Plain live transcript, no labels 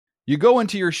You go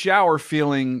into your shower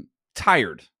feeling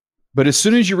tired, but as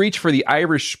soon as you reach for the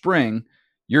Irish Spring,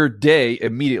 your day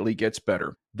immediately gets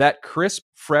better. That crisp,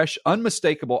 fresh,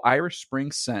 unmistakable Irish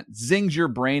Spring scent zings your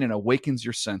brain and awakens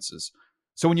your senses.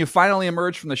 So when you finally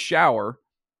emerge from the shower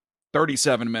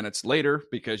 37 minutes later,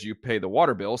 because you pay the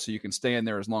water bill so you can stay in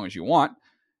there as long as you want,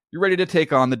 you're ready to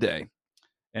take on the day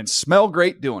and smell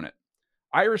great doing it.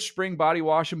 Irish Spring Body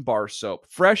Wash and Bar Soap.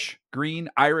 Fresh, green,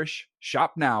 Irish.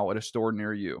 Shop now at a store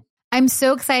near you. I'm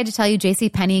so excited to tell you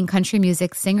JCPenney and country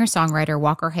music singer-songwriter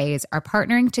Walker Hayes are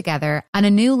partnering together on a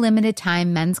new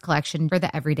limited-time men's collection for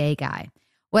the everyday guy.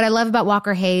 What I love about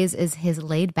Walker Hayes is his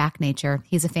laid-back nature.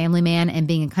 He's a family man, and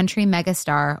being a country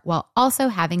megastar while also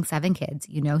having 7 kids,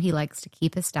 you know he likes to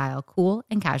keep his style cool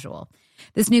and casual.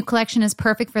 This new collection is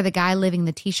perfect for the guy living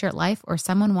the t-shirt life or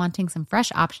someone wanting some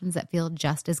fresh options that feel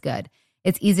just as good.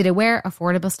 It's easy to wear,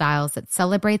 affordable styles that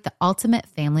celebrate the ultimate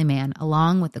family man,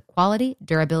 along with the quality,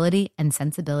 durability, and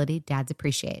sensibility dads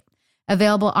appreciate.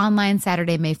 Available online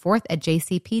Saturday, May 4th at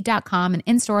jcp.com and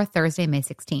in-store Thursday, May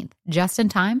 16th, just in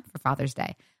time for Father's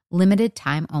Day. Limited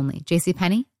time only.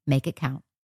 JCPenney, make it count.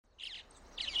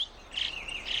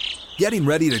 Getting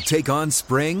ready to take on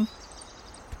spring?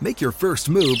 Make your first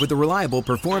move with the reliable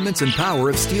performance and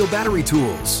power of Steel battery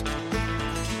tools.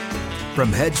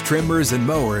 From hedge trimmers and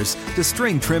mowers to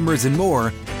string trimmers and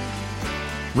more,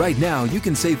 right now you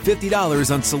can save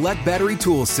 $50 on select battery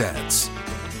tool sets.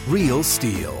 Real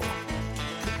Steel.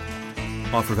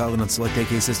 Offer valid on select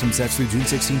AK system sets through June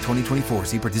 16, 2024.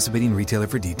 See participating retailer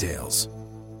for details.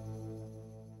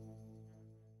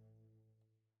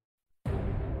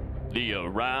 The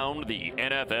Around the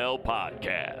NFL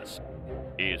podcast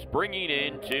is bringing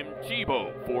in Tim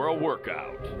Tebow for a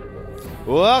workout.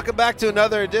 Welcome back to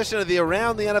another edition of the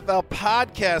Around the NFL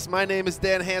podcast. My name is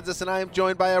Dan Hansis, and I am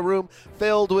joined by a room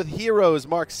filled with heroes,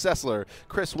 Mark Sessler,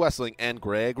 Chris Wessling, and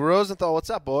Greg Rosenthal. What's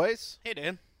up, boys? Hey,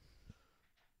 Dan.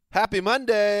 Happy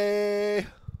Monday.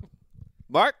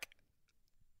 Mark?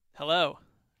 Hello.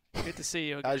 Good to see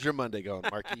you again. How's your Monday going,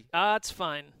 Marky? It's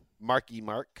fine. Marky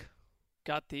Mark.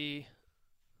 Got the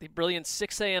brilliant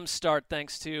 6 a.m. start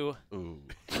thanks to Ooh.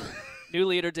 new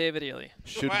leader David Ely.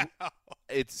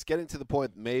 It's getting to the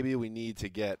point maybe we need to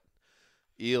get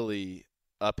Ely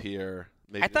up here.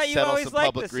 Maybe I thought you settle always some liked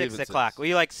public the 6 grievances. o'clock. Well,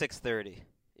 you like 6:30.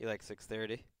 You like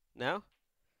 6:30? No?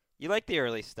 You like the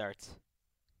early starts.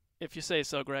 If you say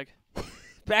so, Greg.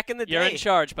 Back in the day. You're in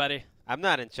charge, buddy. I'm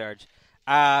not in charge.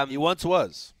 He once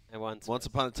was. I once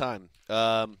upon a time.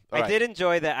 I did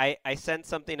enjoy that. I sent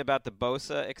something about the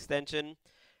Bosa extension.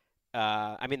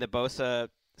 The Bosa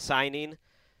signing.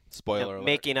 Spoiler alert.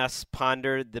 Making us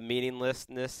ponder the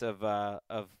meaninglessness of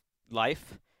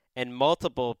life. And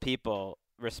multiple people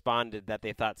responded that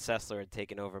they thought Sessler had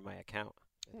taken over my account.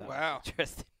 Wow.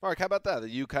 Interesting. Mark, how about that? That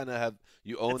you kind of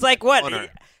own. It's like what? Corner.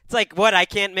 It's like what? I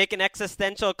can't make an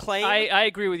existential claim. I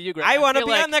agree with you, Greg. I want to feel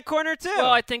be like, on that corner too.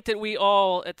 Well, I think that we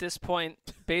all at this point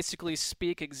basically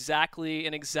speak exactly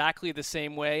the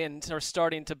same way and are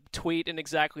starting to tweet in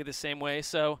exactly the same way.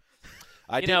 So.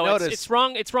 I did notice it's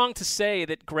wrong. It's wrong to say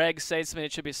that Greg says something.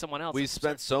 It should be someone else. We've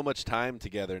spent so much time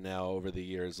together now over the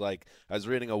years. Like I was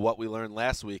reading What We Learned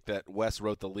last week that Wes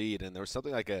wrote the lead, and there was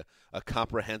something like a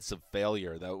comprehensive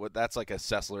failure. That's like a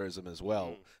Sesslerism as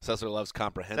well. Sessler loves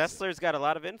comprehensive. Sessler's got a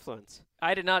lot of influence.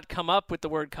 I did not come up with the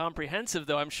word comprehensive,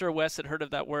 though. I'm sure Wes had heard of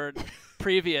that word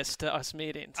previous to us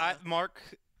meeting. So.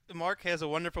 Mark has a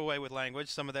wonderful way with language.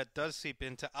 Some of that does seep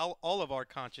into all of our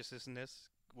consciousness,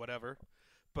 whatever.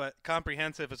 But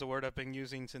comprehensive is a word I've been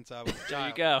using since I was a child. There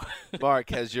you go.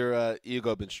 Mark, has your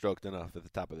ego been stroked enough at the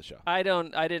top of the show? I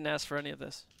didn't ask for any of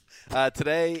this.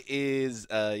 Today is,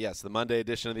 the Monday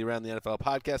edition of the Around the NFL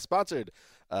podcast, sponsored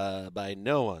by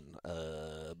no one.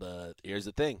 But here's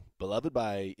the thing. Beloved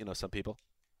by, some people.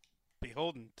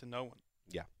 Beholden to no one.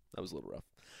 Yeah, that was a little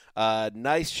rough.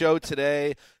 Nice show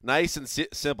today. Nice and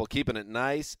simple. Keeping it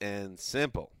nice and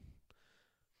simple.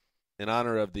 In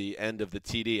honor of the end of the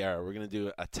TD era, we're going to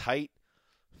do a tight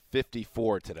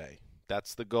 54 today.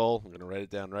 That's the goal. I'm going to write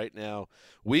it down right now.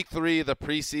 Week 3, the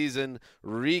preseason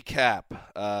recap.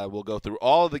 We'll go through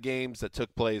all of the games that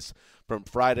took place from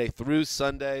Friday through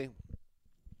Sunday,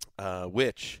 there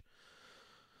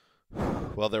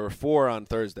were 4 on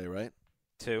Thursday, right?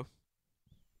 2.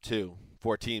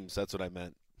 4 teams. That's what I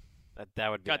meant.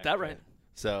 That would be Got that right.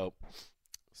 So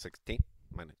 16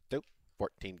 minus 2,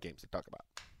 14 games to talk about.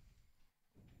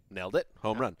 Nailed it.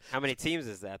 Home run. How many teams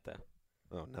is that, though?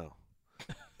 Oh, no.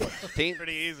 14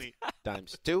 Pretty easy.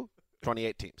 times 2,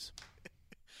 28 teams.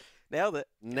 Nailed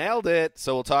it.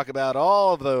 So we'll talk about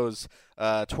all of those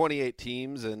 28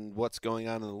 teams and what's going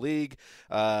on in the league.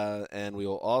 And we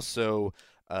will also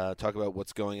talk about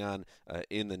what's going on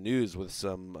in the news with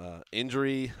some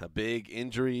a big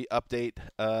injury update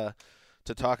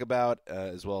to talk about,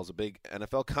 as well as a big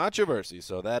NFL controversy.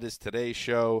 So that is today's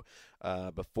show.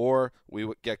 Before we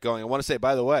get going, I want to say,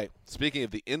 by the way, speaking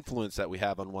of the influence that we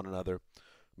have on one another,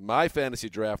 my fantasy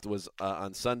draft was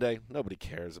on Sunday. Nobody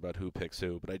cares about who picks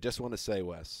who, but I just want to say,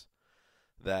 Wes,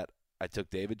 that I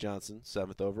took David Johnson,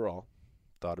 7th overall.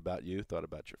 Thought about you, thought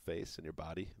about your face and your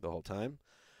body the whole time.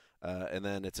 And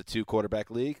then it's a 2-quarterback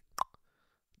league.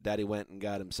 Daddy went and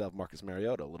got himself Marcus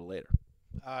Mariota a little later.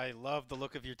 I love the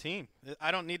look of your team.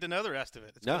 I don't need to know the rest of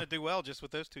it. It's No. going to do well just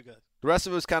with those two guys. The rest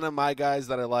of it was kind of my guys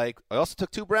that I like. I also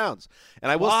took 2 Browns.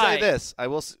 And I will Why? say this.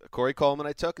 Corey Coleman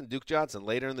I took and Duke Johnson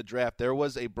later in the draft. There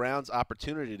was a Browns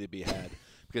opportunity to be had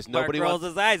because nobody Mark rolls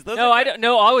wants. his eyes. Those No, are I don't.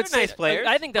 No, I would they're say nice players.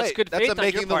 I think that's Wait, good that's faith a on your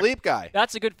making the part. leap guy.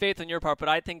 That's a good faith on your part, but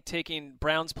I think taking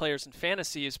Browns players in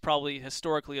fantasy is probably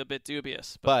historically a bit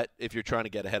dubious. But if you're trying to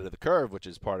get ahead of the curve, which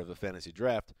is part of a fantasy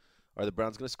draft, are the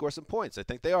Browns going to score some points? I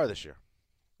think they are this year.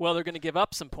 Well, they're going to give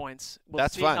up some points. We'll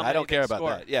That's see fine. how I many don't they care about score.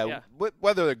 that. Yeah,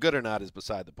 whether they're good or not is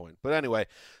beside the point. But anyway,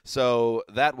 so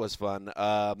that was fun.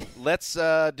 Let's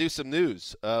do some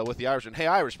news with the Irish. And hey,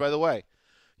 Irish, by the way,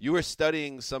 you were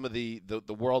studying some of the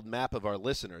world map of our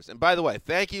listeners. And by the way,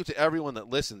 thank you to everyone that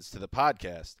listens to the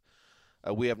podcast.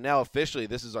 We have now officially,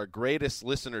 this is our greatest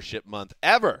listenership month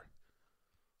ever.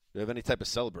 Do you have any type of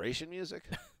celebration music?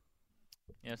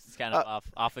 It's kind of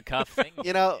off the cuff thing.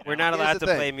 We're not here's allowed the to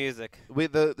thing. play music.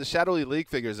 The Shadowy League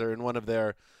figures are in one of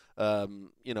their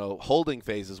holding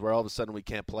phases where all of a sudden we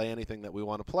can't play anything that we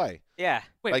want to play. Yeah.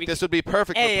 Wait, Like we this can- would be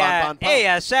perfect Hey, for Pon Pon Pon.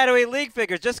 hey, Shadowy League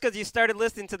figures. Just because you started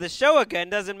listening to the show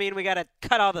again doesn't mean we got to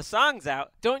cut all the songs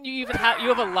out. Don't you even have? You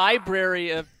have a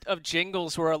library of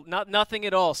jingles where nothing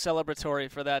at all celebratory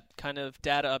for that kind of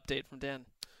data update from Dan.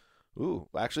 Ooh,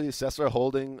 actually, Cessar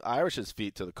holding Irish's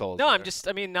feet to the coals. No,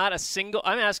 there. not a single.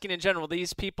 I'm asking in general.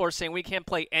 These people are saying we can't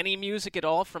play any music at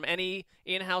all from any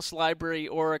in-house library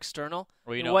or external.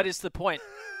 Well, what is the point?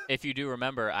 If you do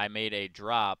remember, I made a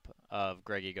drop of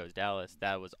Greggy Goes Dallas.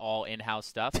 That was all in-house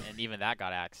stuff, and even that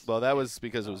got axed. Well, that was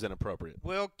because it was inappropriate.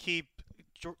 We'll keep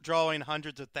drawing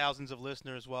hundreds of thousands of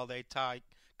listeners while they tie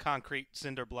concrete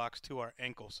cinder blocks to our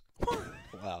ankles.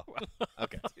 Wow.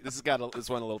 Okay, this went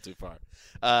a little too far.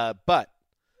 But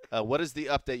what is the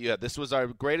update you have? This was our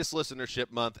greatest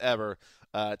listenership month ever.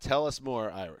 Tell us more,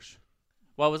 Irish.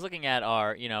 Well, I was looking at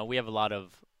our, we have a lot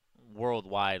of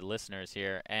worldwide listeners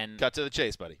here, and Cut to the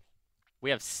chase, buddy.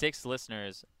 we have 6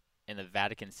 listeners in the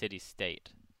Vatican City State,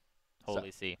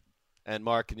 Holy See. And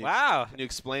Mark, can you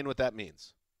explain what that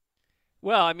means?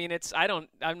 Well, I mean,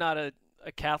 I'm not a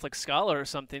Catholic scholar or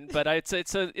something, but it's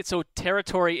a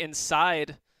territory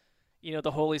inside,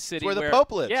 the holy city It's where the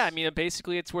Pope lives. Yeah, I mean,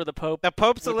 basically, it's where the Pope. The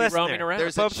Pope's a would be listener. roaming around.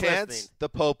 There's a Pope's chance listening. the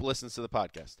Pope listens to the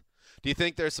podcast. Do you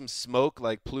think there's some smoke,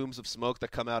 like plumes of smoke,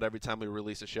 that come out every time we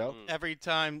release a show? Every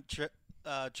time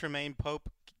Tremaine Pope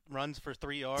runs for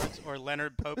 3 yards or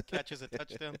Leonard Pope catches a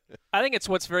touchdown. I think it's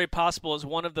what's very possible is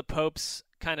one of the Pope's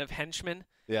kind of henchmen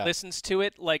listens to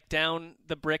it like down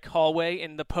the brick hallway,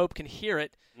 and the Pope can hear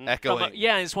it Echoing.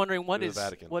 he's wondering what through is the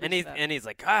Vatican. what And is he's that? and he's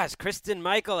like, gosh, Kristen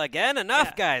Michael again?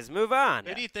 Enough, guys. Move on.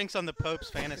 Who do you think's on the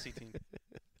Pope's fantasy team?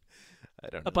 I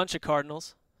don't know. A bunch of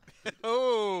Cardinals.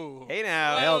 Oh. Hey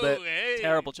now. Nailed it. Hey.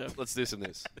 Terrible joke. Let's do some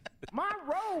news. My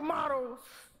role models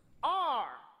are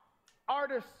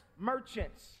artists,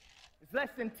 merchants. It's less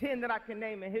than 10 that I can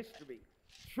name in history.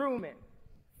 Truman,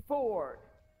 Ford,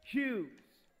 Hughes,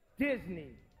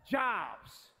 Disney,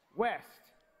 Jobs, West.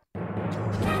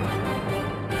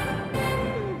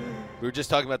 We were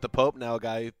just talking about the Pope. Now a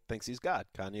guy thinks he's God.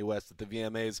 Kanye West at the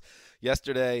VMAs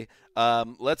yesterday.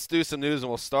 Let's do some news,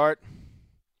 and we'll start.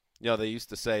 They used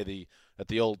to say at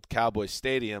the old Cowboys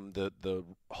Stadium, the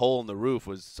hole in the roof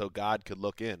was so God could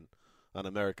look in on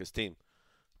America's team.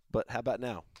 But how about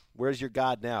now? Where's your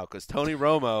God now? Because Tony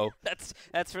Romo That's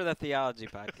for the theology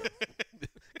podcast.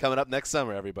 coming up next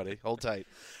summer, everybody. Hold tight.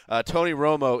 Tony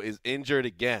Romo is injured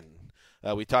again.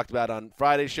 We talked about on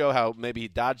Friday's show how maybe he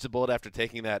dodged the bullet after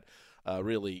taking that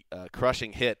really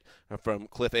crushing hit from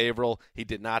Cliff Averill. He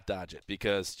did not dodge it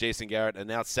because Jason Garrett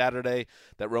announced Saturday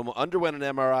that Romo underwent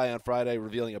an MRI on Friday,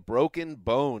 revealing a broken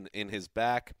bone in his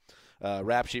back.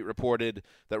 Rap Sheet reported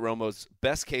that Romo's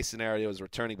best-case scenario is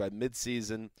returning by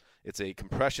midseason. It's a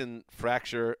compression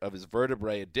fracture of his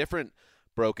vertebrae, a different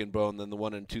broken bone than the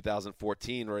one in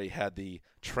 2014 where he had the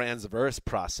transverse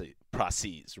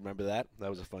procese. Remember that?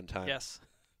 That was a fun time. Yes.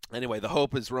 Anyway, the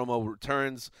hope is Romo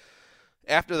returns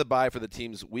after the bye for the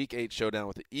team's Week 8 showdown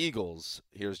with the Eagles.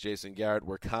 Here's Jason Garrett.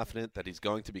 We're confident that he's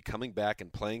going to be coming back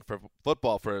and playing for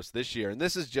football for us this year. And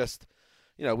this is just,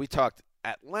 we talked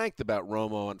at length about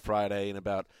Romo on Friday and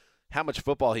about how much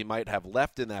football he might have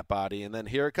left in that body. And then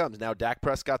here it comes. Now Dak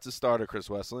Prescott's a starter, Chris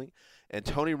Wessling, and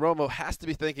Tony Romo has to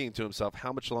be thinking to himself,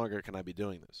 how much longer can I be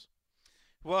doing this?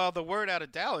 Well, the word out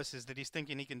of Dallas is that he's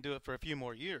thinking he can do it for a few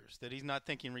more years, that he's not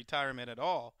thinking retirement at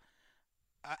all.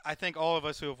 I think all of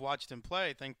us who have watched him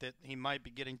play think that he might be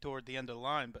getting toward the end of the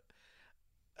line.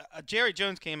 But Jerry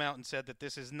Jones came out and said that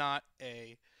this is not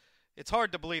it's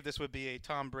hard to believe this would be a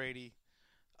Tom Brady,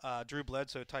 Drew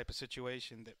Bledsoe type of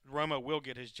situation, that Romo will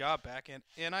get his job back.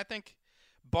 And I think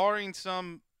barring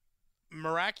some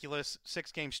miraculous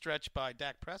 6-game stretch by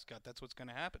Dak Prescott, that's what's going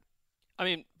to happen. I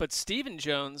mean, but Stephen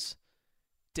Jones,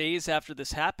 days after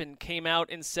this happened, came out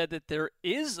and said that there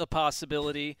is a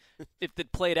possibility, if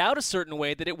it played out a certain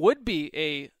way, that it would be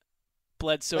a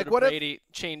Bledsoe to Brady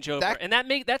changeover. And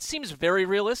that seems very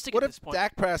realistic at this point. What if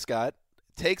Dak Prescott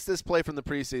takes this play from the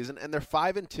preseason and they're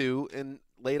 5-2 in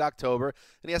late October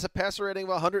and he has a passer rating of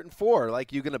 104?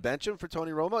 Like, you going to bench him for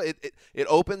Tony Romo? It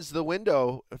opens the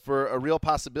window for a real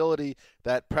possibility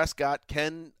that Prescott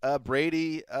can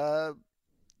Brady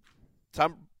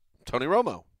Tony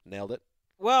Romo. Nailed it.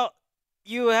 Well,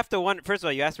 you have to wonder. First of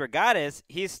all, you asked where God is.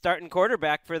 He's starting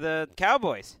quarterback for the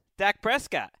Cowboys. Dak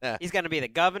Prescott. Yeah. He's going to be the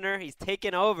governor. He's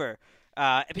taking over.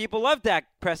 People love Dak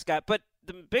Prescott, but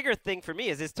the bigger thing for me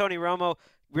is Tony Romo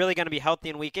really going to be healthy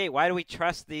in Week 8? Why do we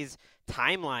trust these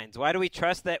timelines? Why do we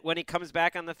trust that when he comes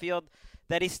back on the field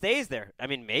that he stays there? I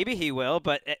mean, maybe he will,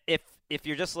 but if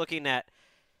you're just looking at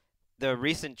the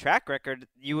recent track record,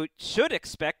 you should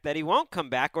expect that he won't come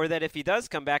back, or that if he does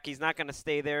come back, he's not going to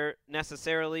stay there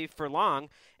necessarily for long,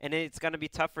 and it's going to be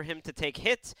tough for him to take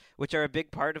hits, which are a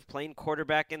big part of playing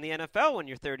quarterback in the NFL when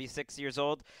you're 36 years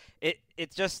old. It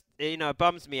just, it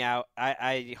bums me out.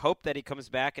 I hope that he comes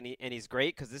back and he's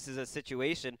great, because this is a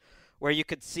situation where you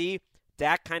could see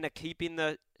Dak kind of keeping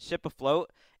the ship afloat,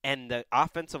 and the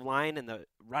offensive line and the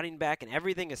running back and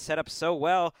everything is set up so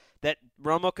well that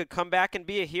Romo could come back and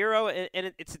be a hero,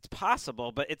 and it's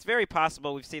possible, but it's very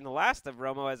possible we've seen the last of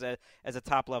Romo as a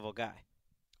top-level guy.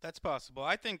 That's possible.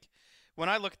 I think when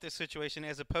I look at this situation,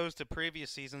 as opposed to previous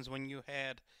seasons when you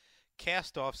had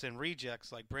cast-offs and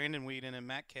rejects like Brandon Weeden and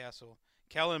Matt Castle,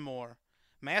 Kellen Moore,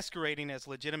 masquerading as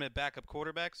legitimate backup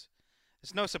quarterbacks,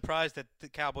 it's no surprise that the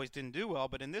Cowboys didn't do well,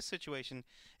 but in this situation,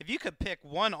 if you could pick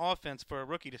one offense for a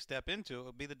rookie to step into, it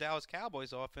would be the Dallas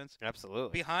Cowboys offense. Absolutely.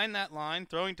 Behind that line,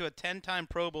 throwing to a 10-time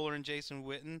Pro Bowler in Jason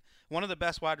Witten, one of the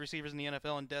best wide receivers in the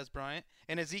NFL in Des Bryant,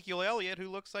 and Ezekiel Elliott, who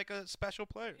looks like a special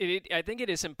player. I think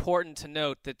it is important to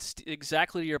note that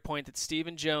exactly to your point, that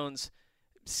Stephen Jones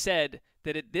said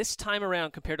that at this time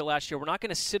around compared to last year, we're not going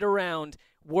to sit around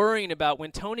worrying about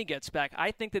when Tony gets back.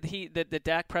 I think that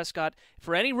Dak Prescott,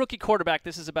 for any rookie quarterback,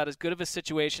 this is about as good of a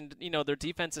situation, their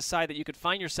defensive side, that you could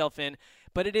find yourself in.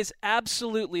 But it is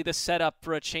absolutely the setup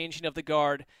for a changing of the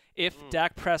guard if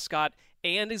Dak Prescott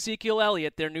and Ezekiel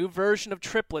Elliott, their new version of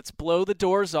triplets, blow the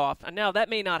doors off. And now that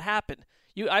may not happen.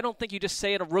 I don't think you just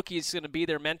say a rookie is going to be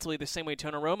there mentally the same way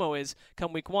Tony Romo is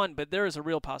come week 1, but there is a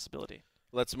real possibility.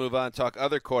 Let's move on and talk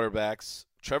other quarterbacks.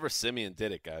 Trevor Siemian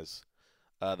did it, guys.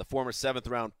 The former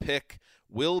 7th-round pick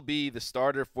will be the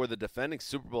starter for the defending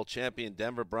Super Bowl champion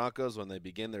Denver Broncos when they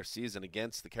begin their season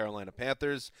against the Carolina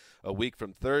Panthers a week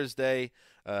from Thursday.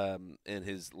 In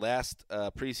his last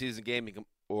preseason game,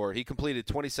 he completed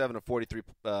 27 of 43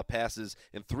 passes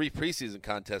in 3 preseason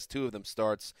contests. 2 of them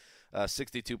starts,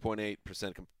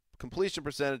 62.8% completion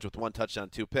percentage with 1 touchdown,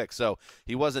 2 picks. So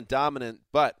he wasn't dominant,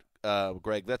 but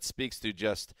Greg, that speaks to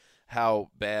just how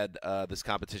bad this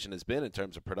competition has been in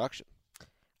terms of production.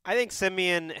 I think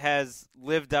Siemian has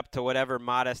lived up to whatever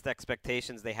modest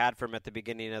expectations they had for him at the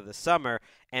beginning of the summer,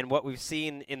 and what we've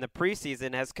seen in the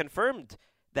preseason has confirmed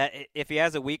that if he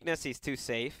has a weakness, he's too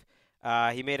safe.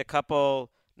 He made a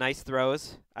couple nice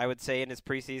throws, I would say, in his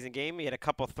preseason game. He had a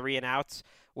couple 3-and-outs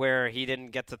where he didn't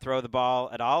get to throw the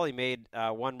ball at all. He made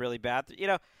one really bad.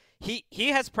 He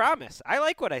has promise. I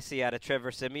like what I see out of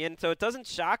Trevor Siemian, so it doesn't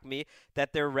shock me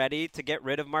that they're ready to get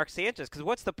rid of Mark Sanchez, because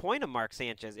what's the point of Mark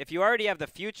Sanchez? If you already have the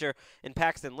future in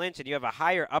Paxton Lynch and you have a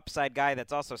higher upside guy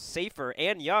that's also safer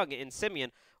and young in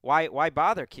Siemian, why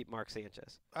bother keep Mark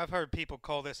Sanchez? I've heard people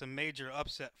call this a major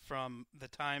upset from the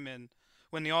time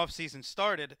when the offseason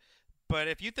started, but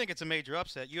if you think it's a major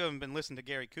upset, you haven't been listening to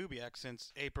Gary Kubiak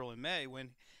since April and May, when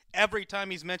every time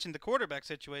he's mentioned the quarterback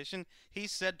situation, he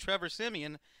said Trevor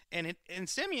Siemian, and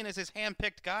Siemian is his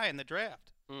hand-picked guy in the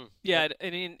draft. Yeah,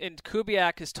 and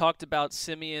Kubiak has talked about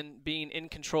Siemian being in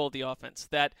control of the offense,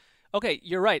 that Okay,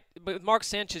 you're right. But with Mark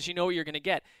Sanchez, you know what you're going to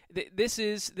get. This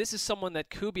is someone that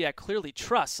Kubiak clearly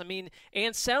trusts. I mean,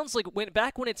 and sounds like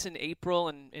back when it's in April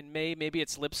and in May, maybe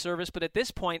it's lip service. But at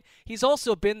this point, he's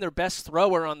also been their best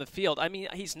thrower on the field. I mean,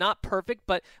 he's not perfect,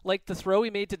 but like the throw he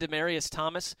made to Demaryius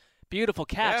Thomas, beautiful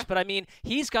catch. Yeah. But I mean,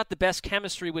 he's got the best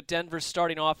chemistry with Denver's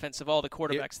starting offense of all the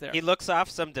quarterbacks there. He looks off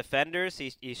some defenders.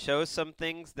 He shows some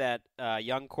things that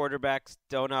young quarterbacks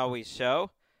don't always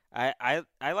show. I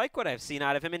like what I've seen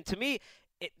out of him. And to me,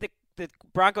 the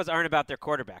Broncos aren't about their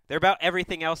quarterback. They're about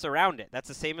everything else around it. That's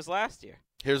the same as last year.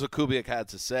 Here's what Kubiak had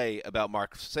to say about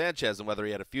Mark Sanchez and whether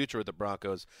he had a future with the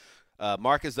Broncos.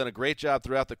 Mark has done a great job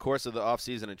throughout the course of the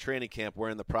offseason and training camp. We're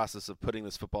in the process of putting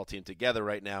this football team together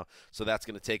right now, so that's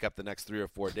going to take up the next 3 or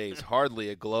 4 days. Hardly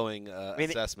a glowing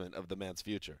assessment of the man's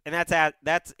future. And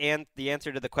that's the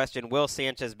answer to the question, will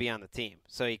Sanchez be on the team?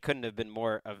 So he couldn't have been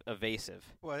more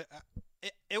evasive. Well,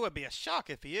 it would be a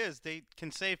shock if he is. They can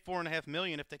save $4.5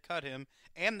 million if they cut him,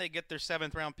 and they get their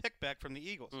 7th-round pick back from the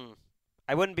Eagles.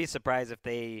 I wouldn't be surprised if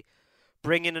they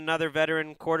bring in another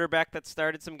veteran quarterback that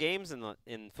started some games in the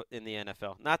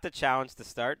NFL. Not the challenge to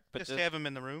start, but just have him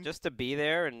in the room, just to be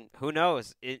there, and who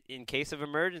knows in case of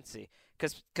emergency.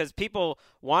 Because people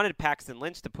wanted Paxton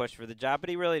Lynch to push for the job, but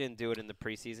he really didn't do it in the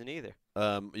preseason either.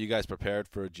 You guys prepared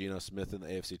for Geno Smith in the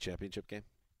AFC Championship game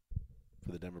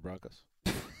for the Denver Broncos?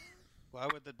 Why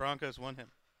would the Broncos want him?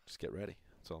 Just get ready.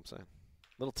 That's all I'm saying.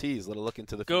 Little tease, little look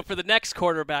into the Go future. for the next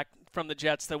quarterback from the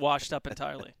Jets that washed up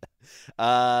entirely.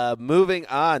 Moving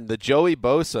on, the Joey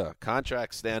Bosa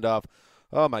contract standoff,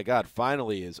 oh my God,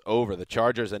 finally is over. The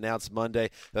Chargers announced Monday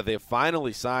that they have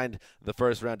finally signed the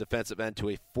first-round defensive end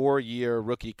to a 4-year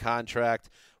rookie contract.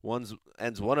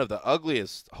 Ends one of the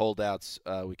ugliest holdouts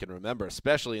we can remember,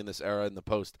 especially in this era in the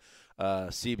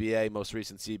post-CBA, most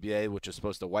recent CBA, which is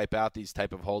supposed to wipe out these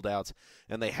type of holdouts.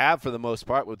 And they have for the most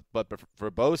part, but for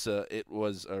Bosa,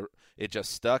 it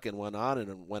just stuck and went on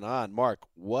and went on. Mark,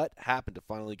 what happened to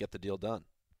finally get the deal done?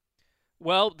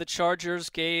 Well, the Chargers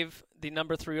gave the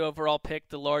number 3 overall pick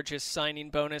the largest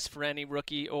signing bonus for any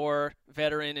rookie or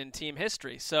veteran in team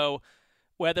history. So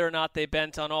whether or not they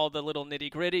bent on all the little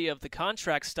nitty-gritty of the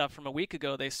contract stuff from a week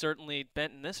ago, they certainly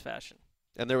bent in this fashion.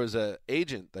 And there was an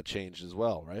agent that changed as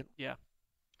well, right? Yeah.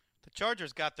 The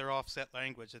Chargers got their offset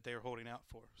language that they were holding out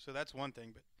for, so that's one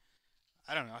thing. But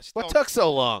I don't know. What took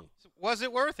so long? Was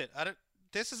it worth it?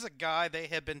 This is a guy they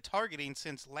have been targeting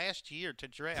since last year to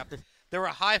draft. There were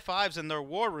high fives in their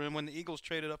war room when the Eagles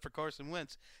traded up for Carson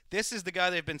Wentz. This is the guy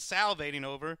they've been salivating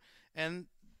over, and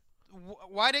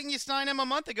why didn't you sign him a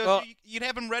month ago so you'd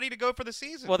have him ready to go for the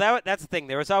season? Well, that's the thing.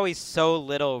 There was always so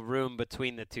little room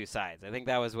between the two sides. I think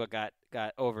that was what got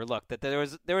overlooked, that there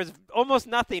was almost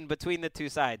nothing between the two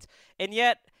sides. And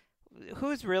yet,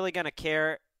 who's really going to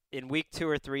care in week 2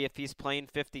 or 3 if he's playing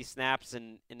 50 snaps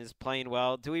and is playing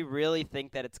well? Do we really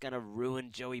think that it's going to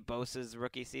ruin Joey Bosa's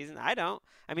rookie season? I don't.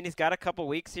 I mean, he's got a couple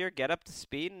weeks here, get up to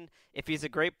speed, and if he's a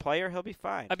great player, he'll be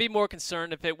fine. I'd be more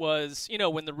concerned if it was,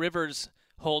 when the Rivers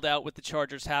holdout with the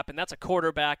Chargers happened. That's a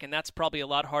quarterback, and that's probably a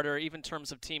lot harder, even in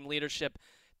terms of team leadership,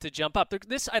 to jump up.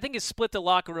 This, I think, has split the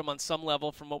locker room on some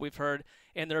level from what we've heard,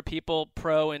 and there are people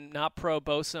pro and not pro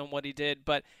Bosa and what he did.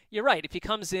 But you're right. If he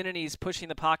comes in and he's pushing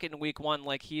the pocket in week 1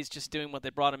 like he's just doing what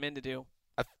they brought him in to do.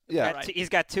 He's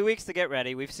got 2 weeks to get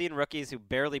ready. We've seen rookies who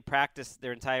barely practice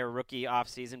their entire rookie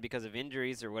offseason because of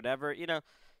injuries or whatever.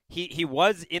 He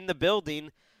was in the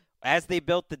building as they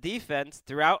built the defense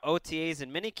throughout OTAs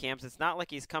and minicamps. It's not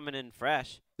like he's coming in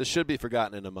fresh. This should be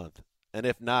forgotten in a month. And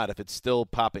if not, if it's still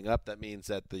popping up, that means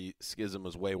that the schism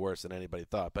was way worse than anybody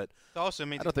thought. But it also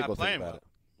means I don't think we'll playing think about it.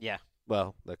 Yeah.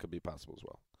 Well, that could be possible as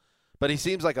well. But he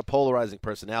seems like a polarizing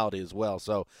personality as well.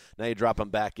 So now you drop him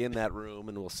back in that room,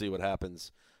 and we'll see what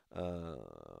happens. Do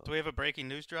we have a breaking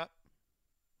news drop?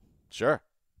 Sure.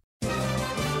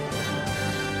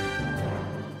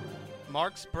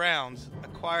 Mark's Browns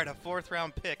acquired a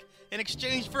 4th-round pick in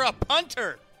exchange for a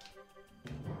punter.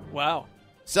 Wow.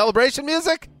 Celebration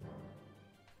music?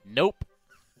 Nope.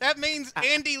 That means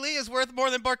Andy Lee is worth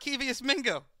more than Barkevius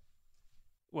Mingo.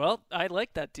 Well, I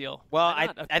like that deal. Well,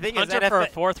 I think his punter for a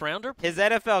 4th rounder. His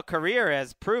NFL career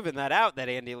has proven that out. That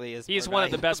Andy Lee is. He's one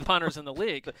of the best punters in the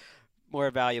league. More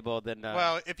valuable than.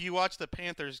 Well, if you watch the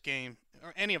Panthers game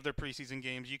or any of their preseason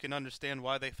games, you can understand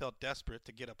why they felt desperate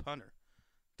to get a punter.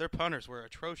 Their punters were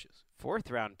atrocious.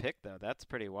 4th-round pick, though. That's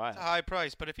pretty wild. It's a high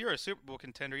price, but if you're a Super Bowl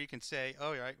contender, you can say,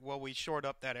 oh, right, well, we shored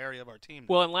up that area of our team.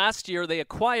 Well, and last year they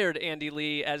acquired Andy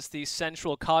Lee as the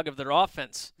central cog of their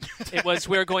offense. It was,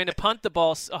 we're going to punt the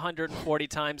ball 140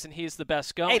 times, and he's the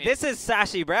best going. Hey, this is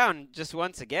Sashi Brown just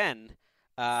once again.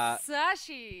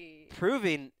 Sashi.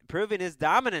 Proving his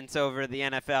dominance over the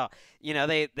NFL. You know,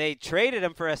 they traded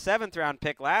him for a 7th-round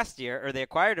pick last year, or they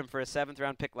acquired him for a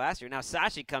 7th-round pick last year. Now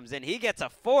Sashi comes in. He gets a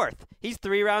 4th. He's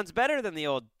 3 rounds better than the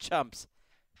old chumps.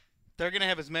 They're going to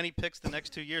have as many picks the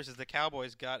next 2 years as the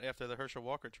Cowboys got after the Herschel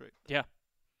Walker trade. Yeah.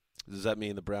 Does that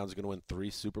mean the Browns are going to win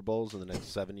 3 Super Bowls in the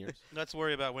next 7 years? Let's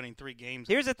worry about winning 3 games.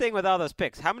 Here's the thing with all those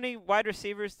picks. How many wide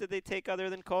receivers did they take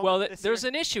other than Coleman? Well, there's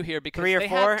an issue here because 3 or they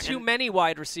 4, have too many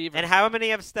wide receivers. And how many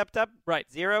have stepped up?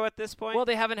 Right. 0 at this point? Well,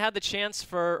 they haven't had the chance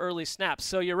for early snaps.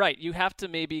 So you're right. You have to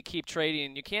maybe keep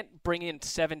trading. You can't bring in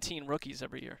 17 rookies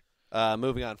every year.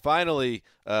 Moving on. Finally,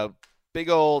 big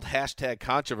old hashtag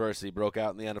controversy broke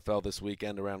out in the NFL this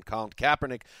weekend around Colin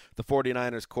Kaepernick, the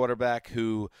 49ers quarterback,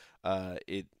 who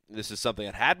this is something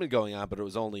that had been going on, but it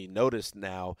was only noticed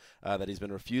now that he's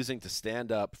been refusing to stand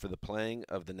up for the playing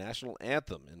of the national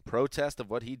anthem in protest of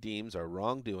what he deems are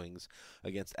wrongdoings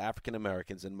against African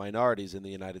Americans and minorities in the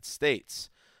United States.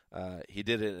 He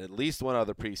did it in at least one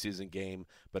other preseason game,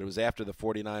 but it was after the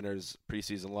 49ers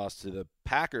preseason loss to the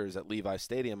Packers at Levi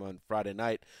Stadium on Friday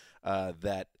night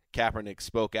that Kaepernick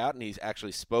spoke out, and he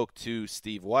actually spoke to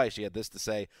Steve Weiss. He had this to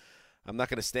say: "I'm not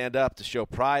going to stand up to show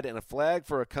pride in a flag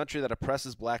for a country that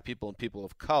oppresses black people and people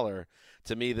of color.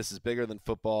 To me, this is bigger than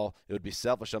football. It would be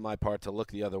selfish on my part to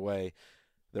look the other way.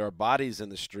 There are bodies in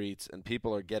the streets, and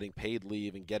people are getting paid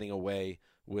leave and getting away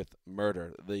with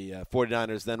murder." The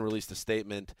 49ers then released a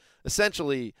statement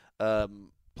essentially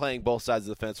playing both sides of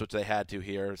the fence, which they had to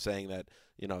here, saying that,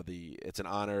 you know, it's an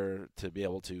honor to be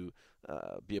able to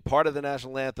be a part of the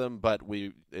national anthem, but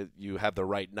you have the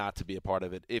right not to be a part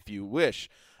of it if you wish.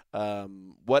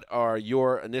 What are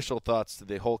your initial thoughts to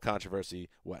the whole controversy,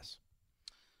 Wes?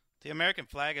 The American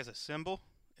flag is a symbol.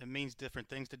 It means different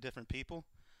things to different people.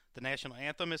 The national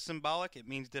anthem is symbolic. It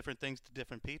means different things to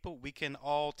different people. We can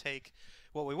all take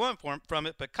what we want from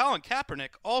it, but Colin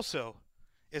Kaepernick also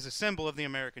is a symbol of the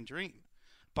American dream.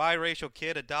 Biracial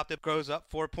kid, adopted, grows up,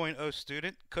 4.0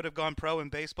 student, could have gone pro in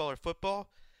baseball or football.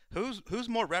 Who's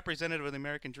more representative of the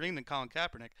American dream than Colin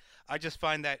Kaepernick? I just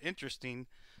find that interesting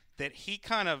that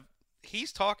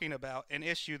he's talking about an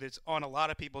issue that's on a lot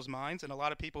of people's minds, and a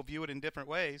lot of people view it in different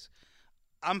ways.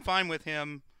 I'm fine with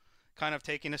him kind of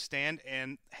taking a stand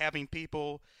and having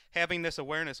this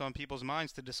awareness on people's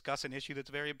minds to discuss an issue that's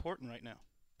very important right now.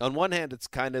 On one hand, it's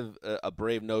kind of a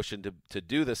brave notion to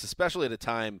do this, especially at a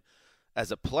time as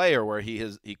a player where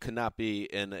he could not be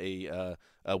in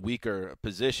a weaker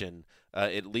position.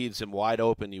 It leaves him wide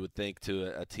open, you would think,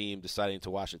 to a team deciding to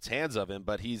wash its hands of him,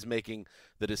 but he's making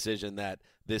the decision that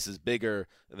this is bigger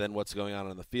than what's going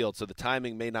on the field. So the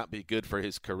timing may not be good for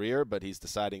his career, but he's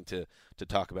deciding to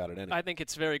talk about it anyway. I think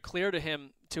it's very clear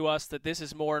to us that this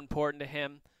is more important to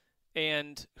him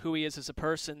and who he is as a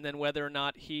person than whether or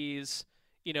not he's,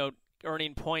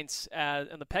 earning points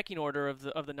in the pecking order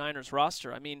of the Niners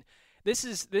roster. I mean, this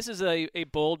is a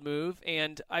bold move,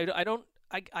 and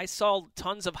I saw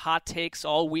tons of hot takes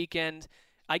all weekend.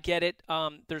 I get it.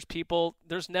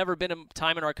 There's never been a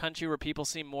time in our country where people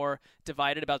seem more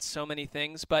divided about so many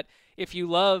things. But if you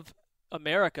love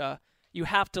America, you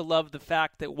have to love the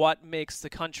fact that what makes the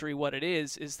country what it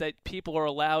is that people are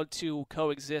allowed to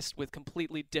coexist with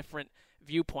completely different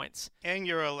viewpoints. And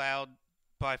you're allowed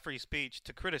by free speech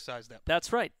to criticize them.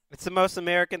 That's right. It's the most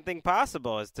American thing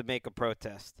possible, is to make a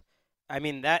protest. I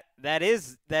mean, that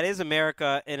is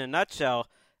America in a nutshell,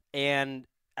 and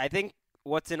I think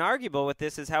what's inarguable with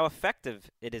this is how effective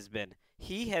it has been.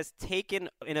 He has taken,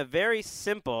 in a very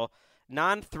simple,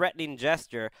 non-threatening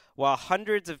gesture, while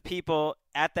hundreds of people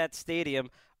at that stadium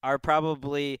are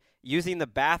probably using the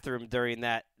bathroom during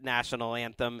that national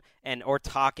anthem or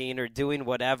talking or doing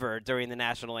whatever during the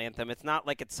national anthem. It's not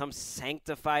like it's some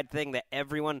sanctified thing that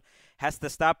everyone has to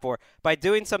stop for. By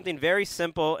doing something very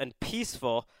simple and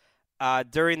peaceful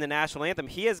during the national anthem,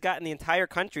 he has gotten the entire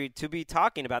country to be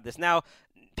talking about this. Now,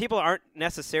 people aren't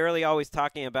necessarily always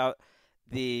talking about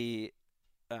the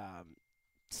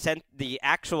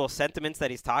actual sentiments that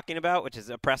he's talking about, which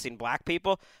is oppressing black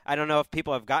people. I don't know if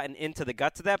people have gotten into the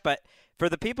guts of that, but for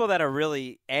the people that are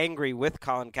really angry with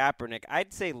Colin Kaepernick,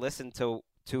 I'd say listen to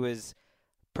his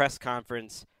press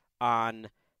conference on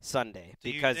Sunday. Do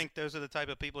you think those are the type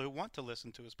of people who want to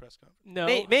listen to his press conference? No.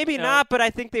 Maybe not, but I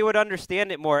think they would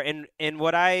understand it more. And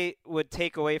what I would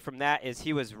take away from that is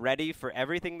he was ready for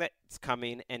everything that's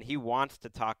coming, and he wants to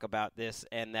talk about this,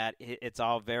 and that it's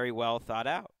all very well thought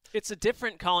out. It's a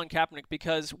different Colin Kaepernick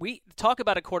because we talk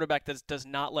about a quarterback that does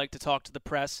not like to talk to the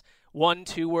press.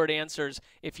 1-2-word answers.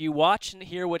 If you watch and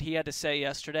hear what he had to say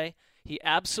yesterday, he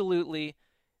absolutely –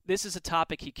 this is a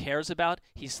topic he cares about,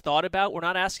 he's thought about. We're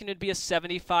not asking him to be a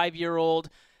 75-year-old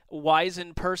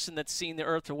wizened person that's seen the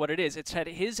earth for what it is. It's at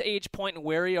his age point and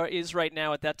where he is right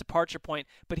now at that departure point,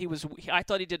 but I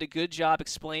thought he did a good job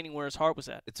explaining where his heart was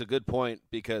at. It's a good point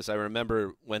because I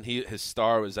remember when his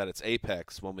star was at its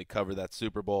apex when we covered that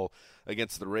Super Bowl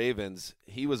against the Ravens.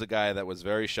 He was a guy that was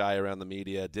very shy around the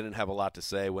media, didn't have a lot to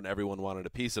say when everyone wanted a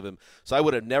piece of him. So I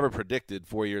would have never predicted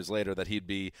 4 years later that he'd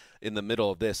be in the middle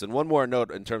of this. And one more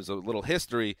note in terms of a little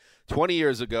history. 20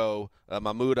 years ago,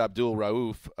 Mahmoud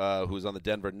Abdul-Rauf, who's on the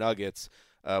Denver Nuggets,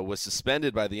 was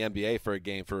suspended by the NBA for a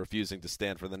game for refusing to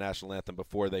stand for the national anthem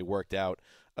before they worked out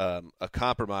a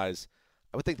compromise.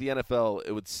 I would think the NFL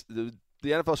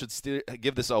should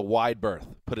give this a wide berth,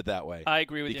 put it that way. I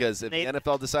agree with you. Because if the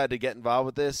NFL decided to get involved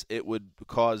with this, it would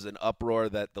cause an uproar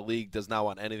that the league does not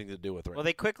want anything to do with. Well,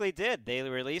 they quickly did. They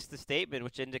released a statement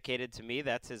which indicated to me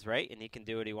that's his right and he can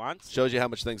do what he wants. Shows you how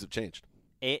much things have changed.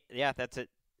 Yeah,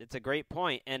 it's a great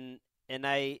point. And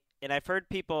I've heard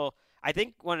people. I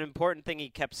think one important thing he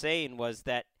kept saying was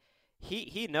that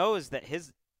he knows that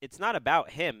it's not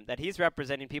about him, that he's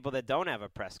representing people that don't have a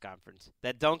press conference,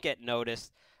 that don't get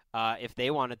noticed if they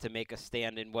wanted to make a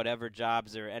stand in whatever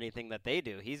jobs or anything that they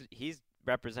do. He's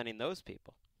representing those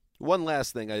people. One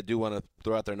last thing I do want to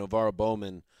throw out there, Navarro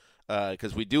Bowman,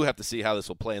 because we do have to see how this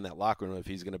will play in that locker room if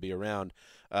he's going to be around,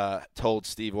 told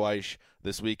Steve Weish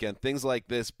this weekend, things like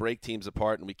this break teams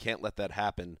apart, and we can't let that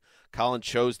happen. Colin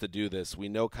chose to do this. We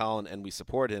know Colin, and we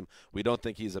support him. We don't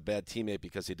think he's a bad teammate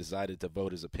because he decided to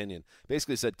vote his opinion.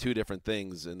 Basically said two different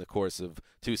things in the course of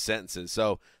two sentences.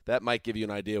 So that might give you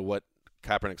an idea what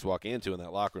Kaepernick's walking into in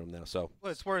that locker room now. So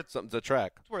it's worth something to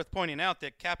track. It's worth pointing out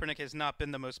that Kaepernick has not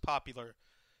been the most popular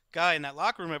guy in that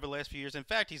locker room over the last few years. In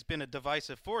fact, he's been a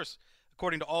divisive force,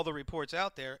 according to all the reports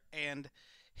out there. And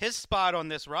his spot on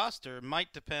this roster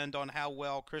might depend on how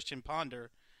well Christian Ponder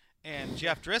and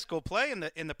Jeff Driscoll play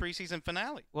in the preseason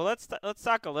finale. Well, let's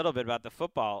talk a little bit about the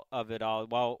football of it all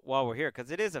while we're here, because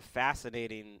it is a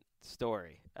fascinating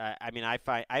story.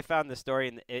 I found the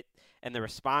story and the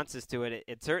responses to it.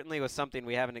 It certainly was something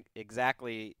we haven't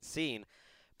exactly seen.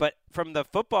 But from the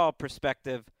football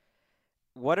perspective,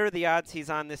 what are the odds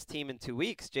he's on this team in 2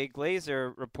 weeks? Jay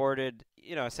Glazer reported,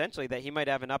 essentially that he might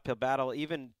have an uphill battle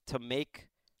even to make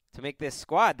this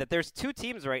squad. That there's two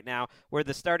teams right now where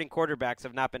the starting quarterbacks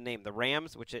have not been named. The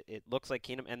Rams, which it looks like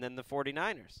Keenum, and then the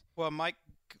 49ers. Well, Mike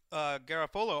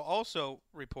Garafolo also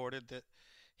reported that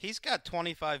he's got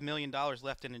 $25 million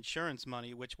left in insurance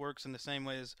money, which works in the same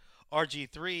way as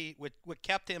RG3, which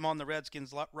kept him on the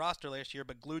Redskins roster last year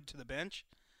but glued to the bench,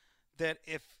 that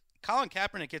if Colin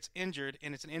Kaepernick gets injured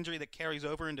and it's an injury that carries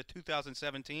over into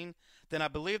 2017, then I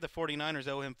believe the 49ers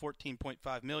owe him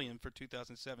 $14.5 million for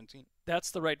 2017. That's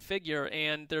the right figure,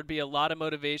 and there'd be a lot of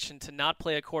motivation to not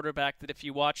play a quarterback that if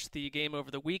you watch the game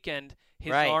over the weekend,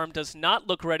 his arm does not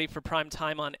look ready for prime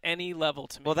time on any level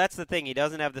to me. Well, that's the thing. He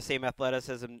doesn't have the same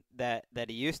athleticism that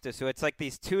he used to. So it's like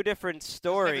these two different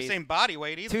stories. Doesn't have the same body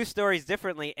weight either. Two stories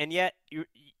differently, and yet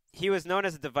he was known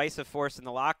as a divisive force in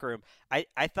the locker room.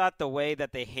 I thought the way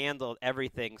that they handled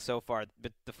everything so far,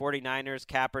 the 49ers,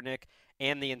 Kaepernick,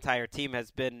 and the entire team has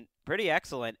been pretty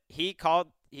excellent. He called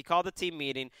a team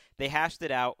meeting. They hashed it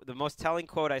out. The most telling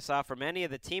quote I saw from any of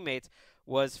the teammates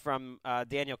was from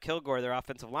Daniel Kilgore, their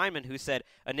offensive lineman, who said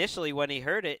initially when he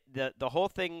heard it, the whole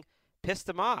thing pissed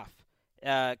him off.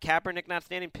 Kaepernick not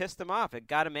standing pissed him off. It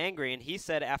got him angry. And he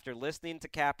said after listening to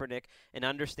Kaepernick and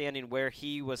understanding where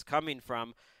he was coming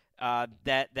from,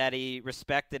 that he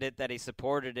respected it, that he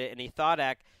supported it, and he thought,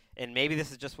 and maybe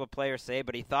this is just what players say,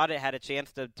 but he thought it had a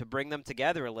chance to bring them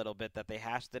together a little bit, that they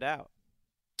hashed it out.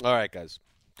 All right, guys.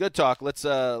 Good talk.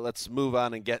 Let's move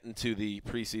on and get into the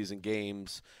preseason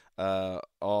games.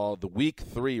 The Week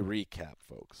 3 recap,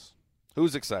 folks.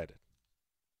 Who's excited?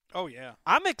 Oh, yeah.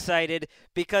 I'm excited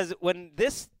because when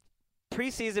this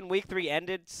preseason Week 3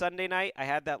 ended Sunday night, I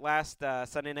had that last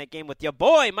Sunday night game with your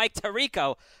boy, Mike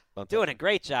Tirico, doing a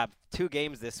great job. 2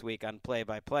 games this week on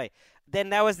play-by-play. Then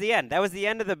that was the end. That was the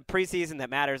end of the preseason that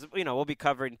matters. We'll be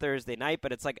covering Thursday night,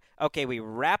 but it's like, okay, we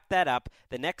wrapped that up.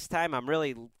 The next time I'm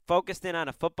really focused in on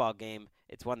a football game,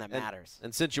 it's one that matters.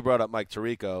 And since you brought up Mike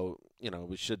Tirico,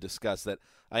 we should discuss that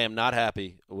I am not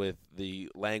happy with the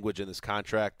language in this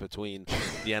contract between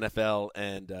the NFL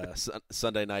and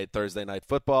Sunday night, Thursday night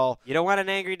football. You don't want an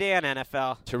angry day on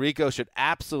NFL. Tirico should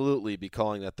absolutely be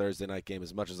calling that Thursday night game.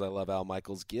 As much as I love Al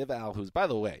Michaels, give Al, who's, by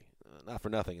the way, not for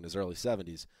nothing, in his early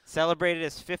 70s. Celebrated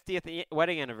his 50th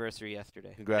wedding anniversary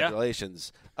yesterday.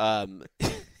 Congratulations. Yeah.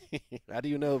 How do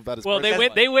you know about his? Well,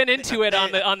 they went into it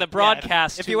on the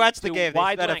broadcast. If you watch the game,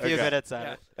 they spent a few minutes on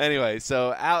it. Anyway,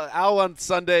 so Al on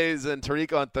Sundays and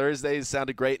Tirico on Thursdays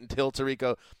sounded great until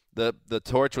Tirico the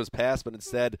torch was passed, but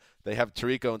instead they have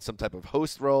Tirico in some type of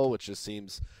host role, which just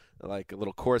seems like a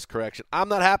little course correction. I'm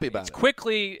not happy about it.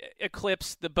 Quickly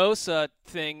eclipsed the Bosa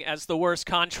thing as the worst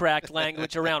contract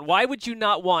language around. Why would you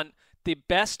not want the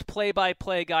best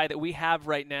play-by-play guy that we have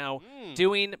right now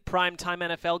doing primetime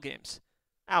NFL games?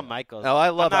 Al Michaels. Oh, I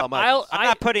love Al Michaels. I'm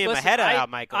not putting him ahead of Al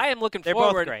Michaels. I am looking They're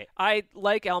forward. Both great. I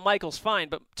like Al Michaels fine,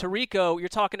 but Tirico, you're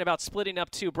talking about splitting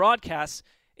up 2 broadcasts.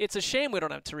 It's a shame we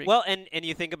don't have Tirico. Well, and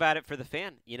you think about it for the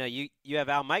fan. You know, you have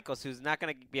Al Michaels, who's not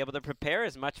going to be able to prepare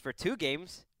as much for 2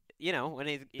 games. You know, when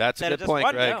he's that's a instead good of just point,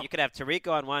 one Greg. game, you could have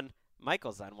Tirico on one,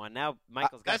 Michaels on one. Now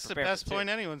Michaels got to That's the prepare best for 2. point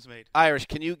anyone's made. Irish,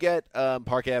 can you get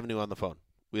Park Avenue on the phone?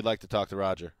 We'd like to talk to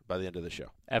Roger by the end of the show.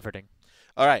 Efforting.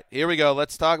 All right, here we go.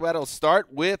 Let's talk about it. We'll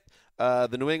start with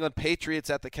the New England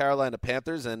Patriots at the Carolina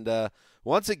Panthers. And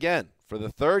once again, for the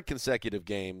 3rd consecutive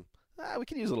game, we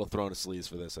can use a little thrown of sleeves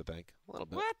for this, I think. A little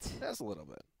bit. What? Just a little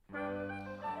bit.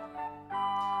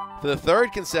 For the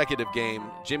 3rd consecutive game,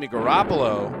 Jimmy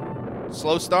Garoppolo,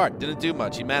 slow start, didn't do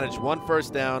much. He managed 1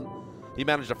 first down. He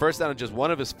managed a first down in just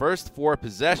one of his first 4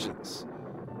 possessions.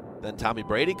 Then Tommy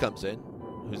Brady comes in,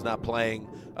 who's not playing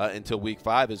until week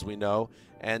 5, as we know.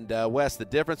 And, Wes, the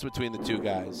difference between the 2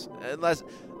 guys,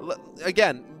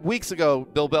 again, weeks ago,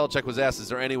 Bill Belichick was asked, is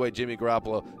there any way Jimmy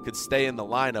Garoppolo could stay in the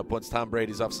lineup once Tom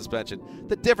Brady's off suspension?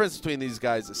 The difference between these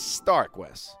guys is stark,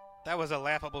 Wes. That was a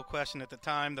laughable question at the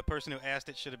time. The person who asked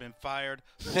it should have been fired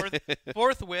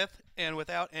forthwith and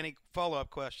without any follow-up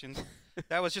questions.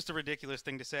 That was just a ridiculous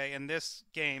thing to say. In this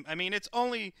game, I mean, it's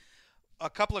only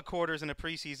a couple of quarters in a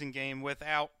preseason game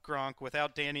without Gronk,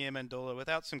 without Danny Amendola,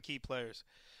 without some key players.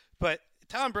 But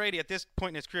Tom Brady, at this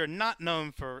point in his career, not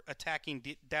known for attacking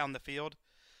down the field,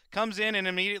 comes in and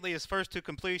immediately his first 2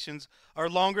 completions are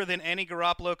longer than any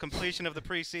Garoppolo completion of the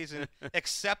preseason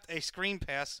except a screen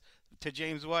pass to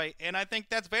James White. And I think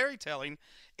that's very telling.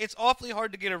 It's awfully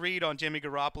hard to get a read on Jimmy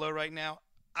Garoppolo right now.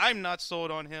 I'm not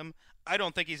sold on him. I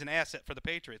don't think he's an asset for the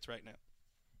Patriots right now.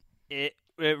 It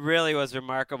really was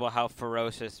remarkable how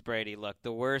ferocious Brady looked.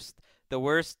 The worst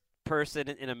person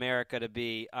in America to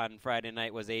be on Friday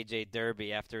night was A.J.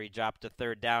 Derby after he dropped a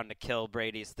 3rd down to kill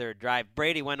Brady's 3rd drive.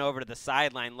 Brady went over to the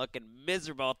sideline looking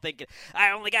miserable, thinking,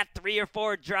 I only got 3 or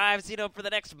 4 drives, for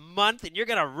the next month, and you're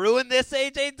going to ruin this,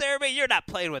 A.J. Derby? You're not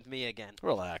playing with me again.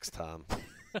 Relax, Tom.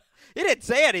 He didn't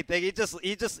say anything.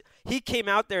 He came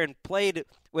out there and played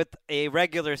with a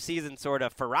regular season sort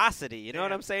of ferocity. You know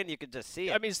what I'm saying? You could just see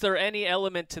it. I mean, is there any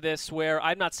element to this where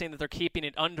I'm not saying that they're keeping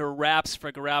it under wraps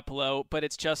for Garoppolo, but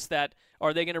it's just that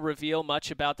are they going to reveal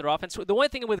much about their offense? The one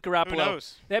thing with Garoppolo, who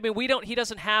knows? I mean, he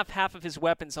doesn't have half of his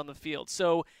weapons on the field.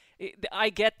 So I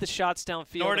get the shots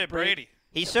downfield. Nor did Brady.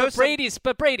 He shows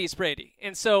but Brady's Brady.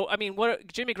 And so, I mean,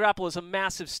 Jimmy Garoppolo is a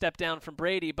massive step down from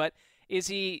Brady, but is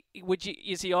he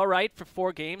all right for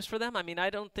 4 games for them? I mean, I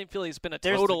don't feel he's been a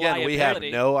total liability. We have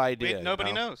no idea.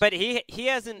 Nobody knows. But he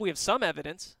hasn't. We have some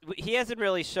evidence. He hasn't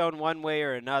really shown one way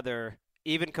or another,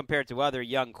 even compared to other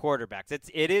young quarterbacks.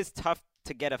 It is tough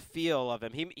to get a feel of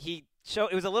him. He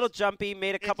it was a little jumpy,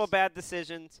 made a couple bad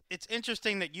decisions. It's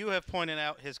interesting that you have pointed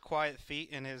out his quiet feet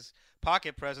and his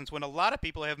pocket presence when a lot of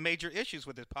people have major issues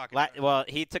with his pocket presence. Well,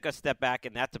 he took a step back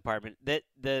in that department.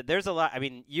 There's a lot. I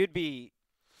mean, you'd be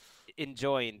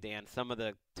enjoying, Dan, some of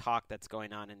the talk that's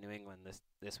going on in New England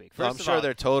this week. I'm sure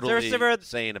they're totally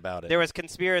saying about it. There was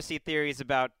conspiracy theories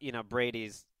about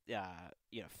Brady's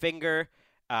finger,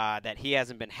 that he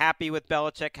hasn't been happy with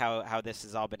Belichick, how this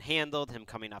has all been handled, him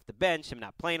coming off the bench, him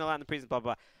not playing a lot in the preseason, blah,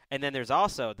 blah. And then there's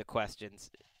also the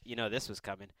questions, this was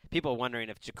coming. People wondering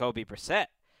if Jacoby Brissett,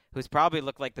 who's probably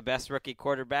looked like the best rookie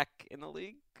quarterback in the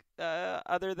league,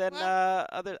 other than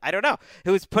I don't know,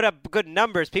 who's put up good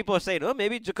numbers. People are saying,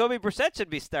 maybe Jacoby Brissett should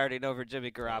be starting over Jimmy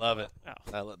Garoppolo. I love it.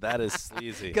 Oh. That is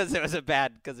sleazy. Because it was a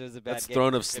bad That's game.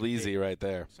 throne of sleazy right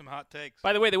there. Some hot takes.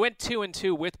 By the way, they went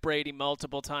 2-2 with Brady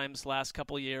multiple times last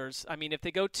couple years. I mean, if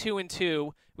they go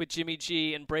 2-2 with Jimmy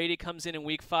G and Brady comes in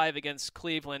week 5 against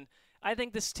Cleveland, I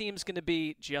think this team's going to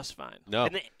be just fine. No,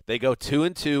 they go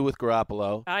 2-2 with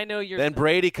Garoppolo. I know you're. Then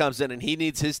Brady comes in and he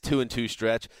needs his 2-2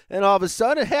 stretch, and all of a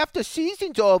sudden half the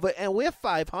season's over and we're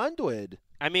 500.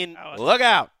 I mean, look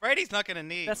out! Brady's not going to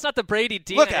need. That's not the Brady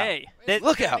DNA.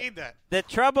 Look out! Need that. The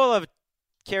trouble of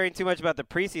caring too much about the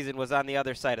preseason was on the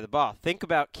other side of the ball. Think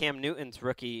about Cam Newton's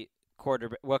rookie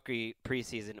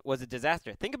preseason was a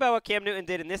disaster. Think about what Cam Newton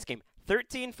did in this game.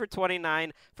 13 for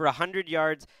 29 for 100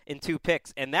 yards and 2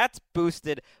 picks, and that's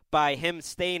boosted by him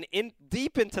staying in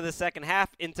deep into the second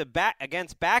half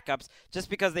against backups just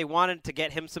because they wanted to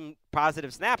get him some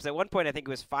positive snaps. At one point, I think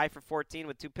it was 5 for 14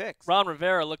 with 2 picks. Ron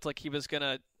Rivera looked like he was going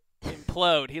to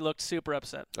implode. He looked super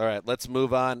upset. All right, let's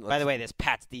move on. By the way, this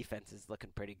Pats defense is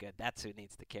looking pretty good. That's who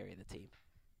needs to carry the team.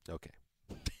 Okay.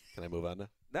 Can I move on now?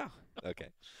 No. Okay.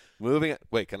 Moving on.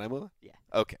 Wait, can I move on? Yeah.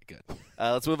 Okay, good.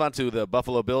 Let's move on to the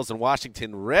Buffalo Bills and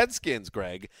Washington Redskins,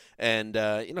 Greg. And,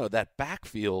 that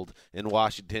backfield in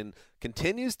Washington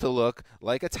continues to look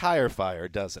like a tire fire,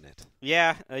 doesn't it?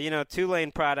 Yeah,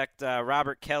 Tulane product.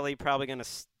 Robert Kelly probably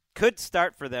could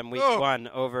start for them week 1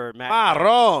 over Matt.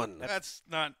 Marron. That's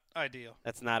not ideal.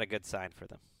 That's not a good sign for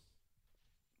them.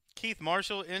 Keith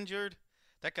Marshall injured.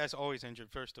 That guy's always injured,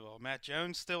 first of all. Matt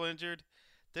Jones still injured.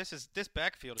 This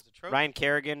backfield is a trophy. Ryan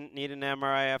Kerrigan needed an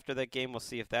MRI after that game. We'll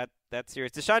see if that's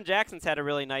serious. Deshaun Jackson's had a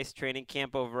really nice training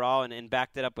camp overall and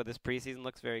backed it up with his preseason.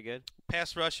 Looks very good.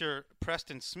 Pass rusher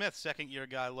Preston Smith, second-year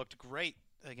guy, looked great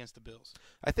against the Bills.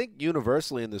 I think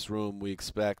universally in this room we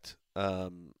expect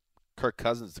Kirk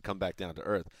Cousins to come back down to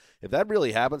earth. If that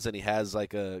really happens and he has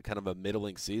like a kind of a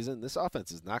middling season, this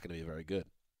offense is not going to be very good.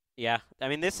 Yeah, I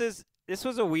mean this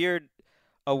was a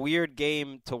weird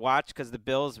game to watch because the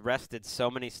Bills rested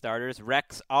so many starters.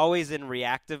 Rex always in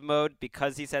reactive mode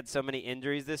because he's had so many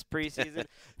injuries this preseason.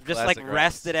 Just like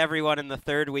rested everyone in the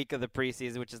third week of the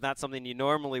preseason, which is not something you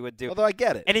normally would do. Although I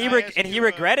get it. And he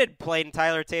regretted playing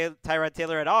Tyrod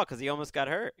Taylor at all because he almost got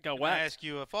hurt. Can I ask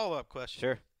you a follow-up question?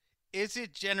 Sure. Is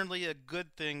it generally a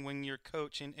good thing when your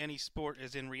coach in any sport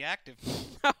is in reactive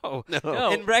mode?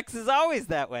 No. And Rex is always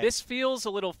that way. This feels a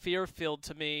little fear-filled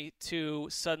to me to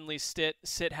suddenly sit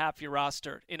half your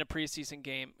roster in a preseason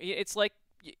game. It's like,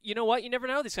 you know what? You never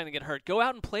know they're going to get hurt. Go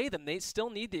out and play them. They still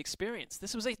need the experience.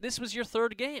 This was your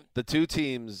third game. The two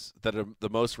teams that are the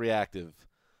most reactive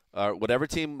are whatever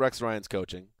team Rex Ryan's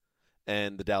coaching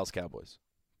and the Dallas Cowboys.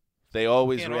 They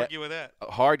always can't argue with that.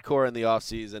 Hardcore in the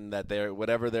offseason that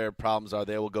whatever their problems are,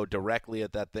 they will go directly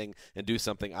at that thing and do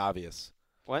something obvious.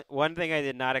 One thing I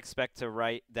did not expect to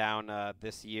write down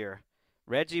this year,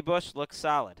 Reggie Bush looks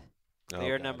solid.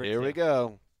 Clear number 2. Here we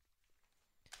go.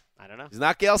 I don't know. He's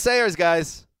not Gale Sayers,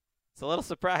 guys. It's a little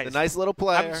surprise. A nice little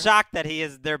player. I'm shocked that he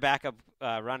is their backup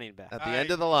running back. At the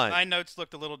end of the line. My notes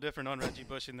looked a little different on Reggie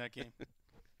Bush in that game.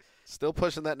 Still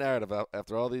pushing that narrative out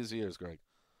after all these years, Greg.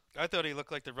 I thought he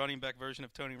looked like the running back version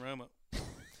of Tony Romo.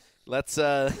 Let's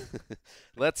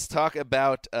talk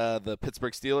about the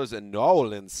Pittsburgh Steelers and New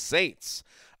Orleans Saints.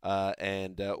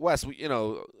 Wes,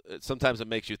 sometimes it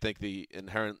makes you think the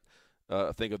inherent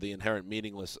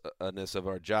meaninglessness of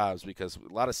our jobs because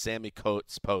a lot of Sammy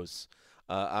Coates posts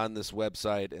on this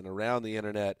website and around the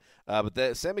internet.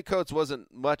 But Sammy Coates wasn't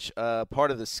much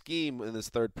part of the scheme in this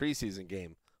third preseason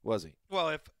game, was he?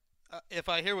 Well, if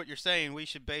I hear what you're saying, we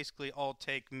should basically all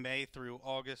take May through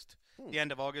August, the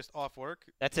end of August, off work.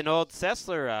 That's an old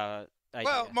Sessler idea.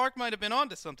 Well, Mark might have been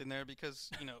onto something there because,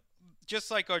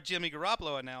 just like our Jimmy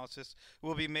Garoppolo analysis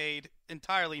will be made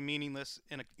entirely meaningless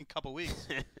in a couple weeks.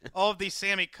 All of these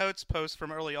Sammy Coates posts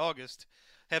from early August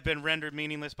have been rendered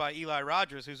meaningless by Eli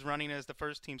Rogers, who's running as the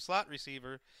first-team slot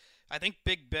receiver. I think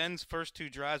Big Ben's first 2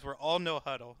 drives were all no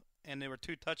huddle, and there were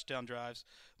 2 touchdown drives.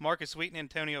 Marcus Sweet and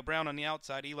Antonio Brown on the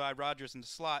outside, Eli Rogers in the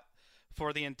slot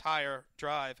for the entire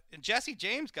drive. And Jesse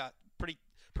James got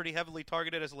pretty heavily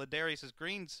targeted as Ladarius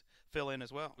Green's fill-in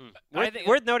as well.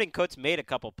 Worth noting Coates made a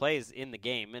couple plays in the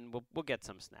game, and we'll get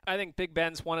some snaps. I think Big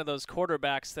Ben's one of those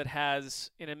quarterbacks that has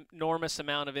an enormous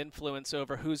amount of influence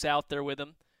over who's out there with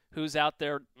him, who's out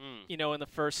there, in the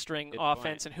first string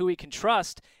offense and who he can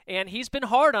trust. And he's been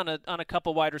hard on a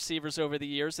couple wide receivers over the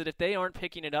years that if they aren't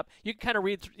picking it up, you can kind of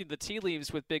read the tea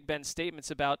leaves with Big Ben's statements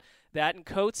about that. And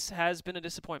Coates has been a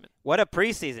disappointment. What a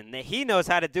preseason. He knows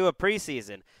how to do a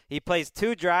preseason. He plays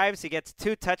 2 drives. He gets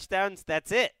 2 touchdowns.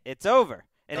 That's it. It's over.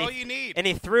 All you need. And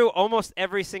he threw almost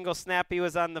every single snap he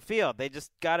was on the field. They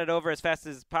just got it over as fast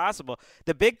as possible.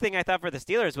 The big thing I thought for the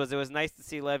Steelers was it was nice to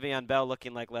see Le'Veon Bell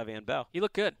looking like Le'Veon Bell. He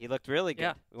looked good. He looked really good.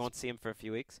 Yeah. We won't see him for a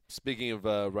few weeks. Speaking of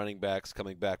running backs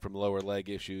coming back from lower leg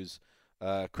issues,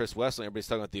 Chris Wesley, everybody's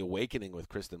talking about the awakening with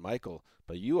Kristen Michael,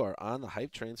 but you are on the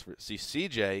hype trains for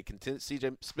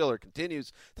CJ Spiller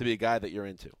continues to be a guy that you're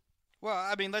into. Well,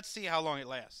 I mean, let's see how long it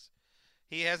lasts.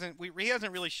 He hasn't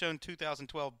really shown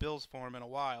 2012 Bills form in a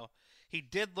while. He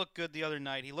did look good the other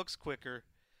night. He looks quicker.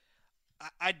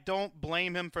 I don't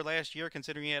blame him for last year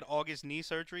considering he had August knee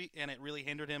surgery and it really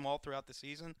hindered him all throughout the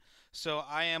season. So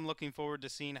I am looking forward to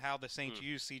seeing how the Saints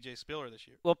use C.J. Spiller this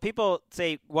year. Well, people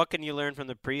say, what can you learn from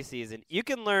the preseason? You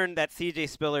can learn that C.J.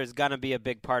 Spiller is going to be a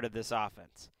big part of this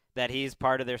offense, that he's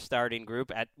part of their starting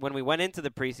group. When we went into the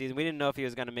preseason, we didn't know if he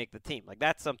was going to make the team. Like,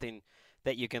 that's something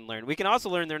that you can learn. We can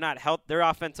also learn their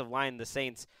offensive line, the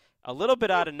Saints, a little bit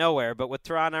out of nowhere, but with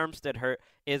Teron Armstead hurt,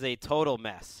 is a total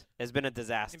mess. Has been a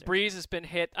disaster. Breeze has been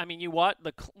hit. I mean, you watch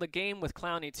the game with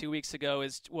Clowney 2 weeks ago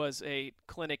was a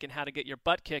clinic in how to get your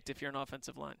butt kicked if you're an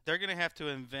offensive line. They're going to have to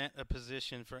invent a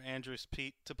position for Andrews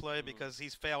Pete to play because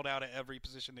he's failed out at every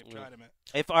position they've tried him at.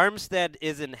 If Armstead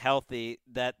isn't healthy,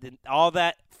 all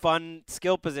that fun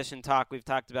skill position talk I've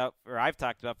talked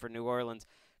about for New Orleans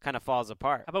kind of falls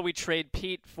apart. How about we trade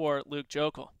Pete for Luke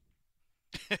Jokel?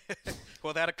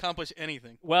 Will that accomplish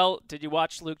anything? Well, did you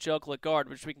watch Luke Jokel at guard,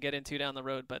 which we can get into down the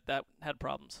road, but that had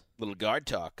problems. Little guard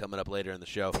talk coming up later in the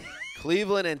show.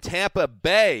 Cleveland and Tampa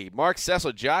Bay. Mark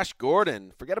Cecil, Josh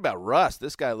Gordon. Forget about Russ.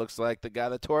 This guy looks like the guy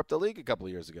that tore up the league a couple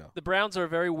of years ago. The Browns are a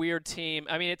very weird team.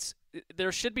 I mean,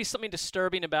 there should be something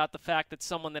disturbing about the fact that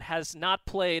someone that has not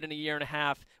played in a year and a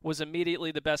half was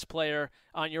immediately the best player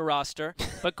on your roster.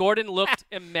 But Gordon looked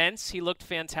immense. He looked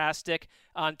fantastic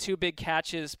on 2 big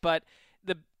catches. But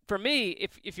for me,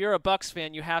 if you're a Bucs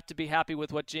fan, you have to be happy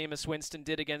with what Jameis Winston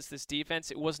did against this defense.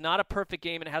 It was not a perfect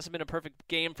game, and it hasn't been a perfect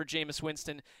game for Jameis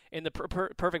Winston in the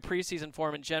perfect preseason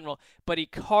form in general. But he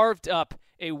carved up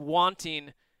a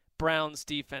wanting Browns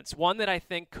defense, one that I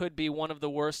think could be one of the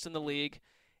worst in the league.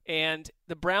 And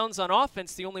the Browns on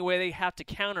offense, the only way they have to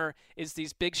counter is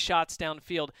these big shots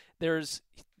downfield.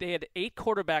 They had 8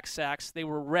 quarterback sacks. They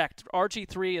were wrecked.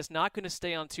 RG3 is not going to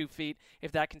stay on 2 feet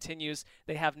if that continues.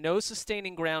 They have no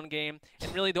sustaining ground game.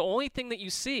 And really the only thing that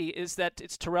you see is that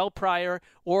it's Terrell Pryor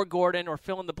or Gordon or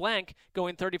fill in the blank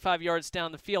going 35 yards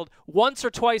down the field once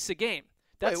or twice a game.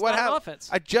 That's not an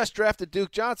offense. I just drafted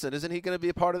Duke Johnson. Isn't he going to be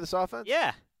a part of this offense?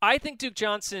 Yeah. I think Duke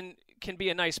Johnson can be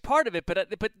a nice part of it, but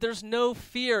there's no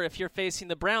fear if you're facing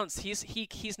the Browns.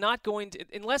 He's not going to,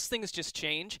 unless things just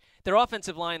change. Their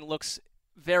offensive line looks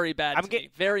very bad to me,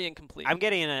 very incomplete. I'm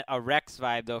getting a Rex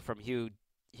vibe though from Hugh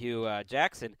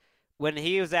Jackson. When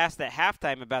he was asked at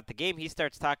halftime about the game, he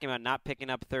starts talking about not picking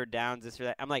up third downs, this or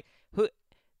that. I'm like,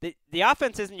 the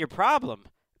offense isn't your problem.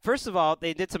 First of all,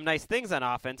 they did some nice things on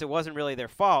offense. It wasn't really their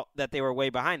fault that they were way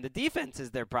behind. The defense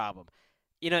is their problem.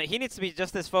 He needs to be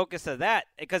just as focused on that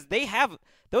because they have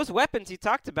those weapons he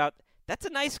talked about. That's a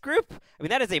nice group. I mean,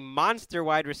 that is a monster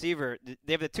wide receiver.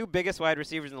 They have the 2 biggest wide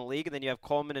receivers in the league, and then you have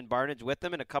Coleman and Barnage with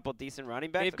them and a couple decent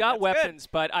running backs. They've got weapons,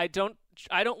 but I don't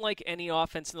like any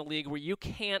offense in the league where you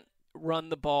can't run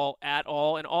the ball at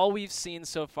all. And all we've seen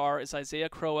so far is Isaiah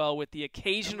Crowell with the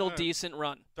occasional decent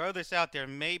run. Throw this out there.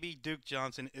 Maybe Duke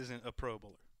Johnson isn't a Pro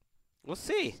Bowler. We'll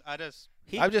see. I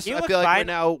feel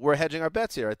like we're hedging our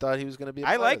bets here. I thought he was going to be a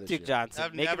player I like this Duke year.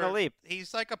 Johnson. Making the leap.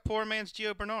 He's like a poor man's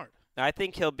Gio Bernard. I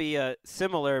think he'll be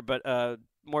similar but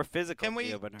more physical. Can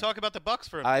we talk about the Bucs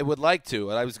for a minute? I would like to.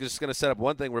 And I was just going to set up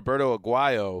one thing. Roberto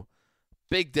Aguayo,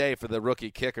 big day for the rookie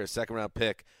kicker, 2nd-round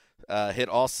pick. Hit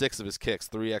all 6 of his kicks,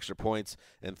 3 extra points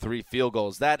and 3 field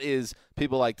goals. That is,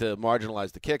 people like to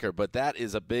marginalize the kicker, but that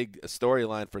is a big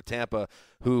storyline for Tampa,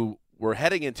 who were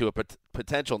heading into a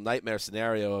potential nightmare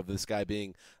scenario of this guy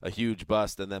being a huge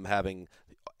bust and them having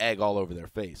egg all over their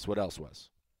face. What else was?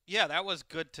 Yeah, that was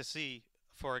good to see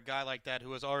for a guy like that who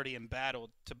was already embattled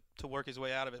to work his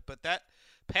way out of it. But that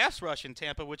pass rush in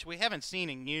Tampa, which we haven't seen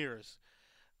in years,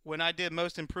 when I did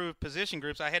most improved position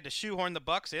groups, I had to shoehorn the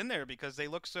Bucs in there because they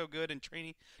looked so good in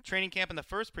training camp in the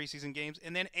first preseason games.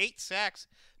 And then 8 sacks.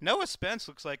 Noah Spence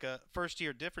looks like a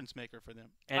first-year difference maker for them.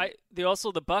 And the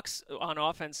Bucs on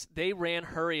offense, they ran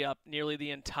hurry up nearly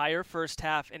the entire first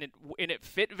half, and it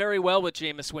fit very well with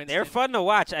Jameis Winston. They're fun to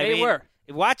watch. They were.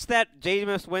 Watch that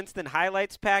Jameis Winston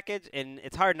highlights package, and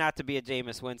it's hard not to be a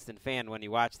Jameis Winston fan when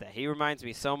you watch that. He reminds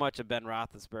me so much of Ben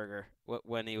Roethlisberger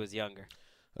when he was younger.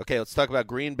 Okay, let's talk about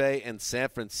Green Bay and San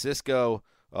Francisco.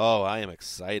 Oh, I am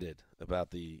excited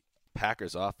about the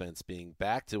Packers offense being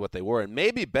back to what they were and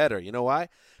maybe better. You know why?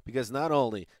 Because not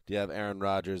only do you have Aaron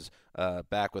Rodgers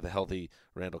back with a healthy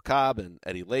Randall Cobb and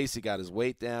Eddie Lacy got his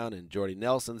weight down and Jordy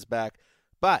Nelson's back,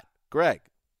 but, Greg,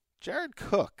 Jared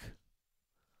Cook.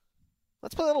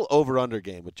 Let's play a little over-under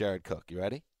game with Jared Cook. You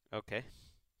ready? Okay.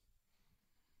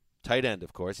 Tight end,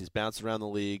 of course. He's bounced around the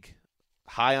league.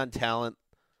 High on talent.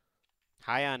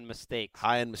 High on mistakes.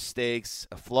 High on mistakes.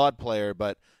 A flawed player,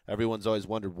 but everyone's always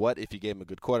wondered what if you gave him a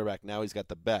good quarterback. Now he's got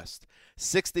the best.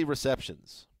 60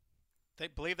 receptions. They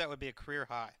believe that would be a career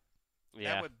high.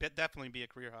 Yeah. That would definitely be a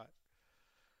career high.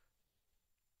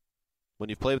 When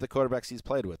you've played with the quarterbacks he's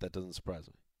played with, that doesn't surprise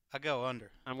me. I go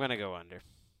under. I'm going to go under.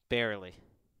 Barely.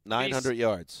 900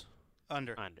 yards.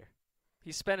 Under.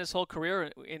 He spent his whole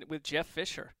career with Jeff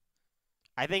Fisher.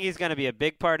 I think he's going to be a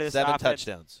big part of this 7 offense.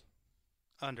 touchdowns.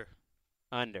 Under.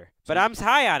 Under. But I'm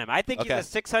high on him. I think Okay. he's a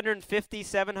 650,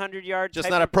 700 yard. Just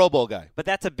type not a of- Pro Bowl guy. But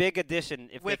that's a big addition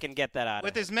if they With- can get that out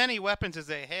With of him. as many weapons as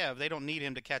they have, they don't need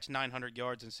him to catch 900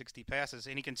 yards and 60 passes,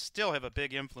 and he can still have a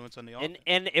big influence on the offense.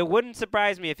 And it wouldn't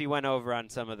surprise me if he went over on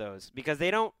some of those because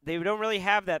they don't really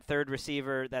have that third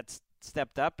receiver that's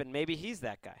stepped up, and maybe he's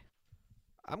that guy.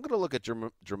 I'm going to look at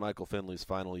Jermichael Finley's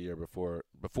final year before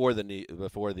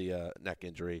the neck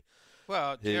injury.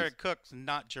 Well, His- Jared Cook's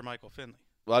not Jermichael Finley.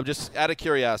 Well, I'm just out of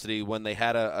curiosity, when they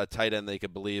had a tight end they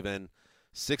could believe in,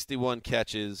 61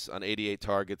 catches on 88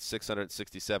 targets,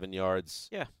 667 yards,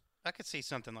 Yeah. I could see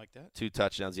something like that. 2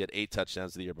 touchdowns. He had 8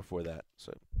 touchdowns the year before that.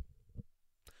 So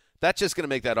that's just going to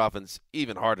make that offense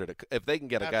even harder to if they can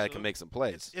get a guy that can Absolutely. make some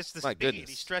plays. It's the My speed. goodness.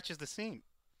 He stretches the seam.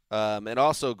 And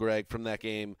also, Greg, from that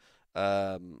game,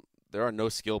 there are no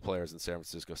skill players in San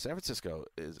Francisco. San Francisco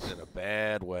is in a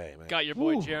bad way, man. Got your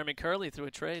boy Jeremy Curley through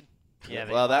a trade.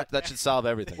 Yeah. Well, that should solve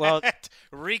everything. Well, That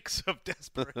reeks of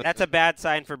desperation. that's a bad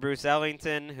sign for Bruce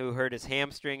Ellington, who hurt his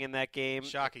hamstring in that game.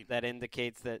 Shocking. That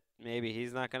indicates that maybe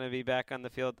he's not going to be back on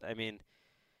the field. I mean,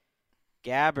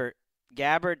 Gabbert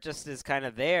just is kind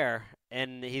of there,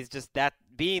 and he's just that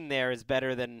being there is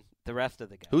better than the rest of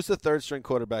the guys. Who's the third string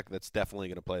quarterback that's definitely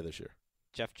going to play this year?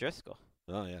 Jeff Driscoll?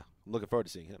 Oh, yeah. I'm looking forward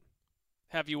to seeing him.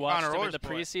 Have you watched Connor him in Orr's the boy.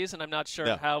 preseason? I'm not sure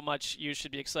No. how much you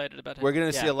should be excited about him. We're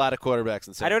going to see Yeah. a lot of quarterbacks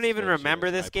in San I don't Francisco even this year, remember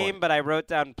is this my game, point. but I wrote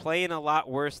down playing a lot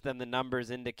worse than the numbers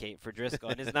indicate for Driscoll,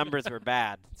 and his numbers were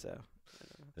bad. So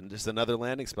And just another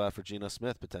landing spot for Geno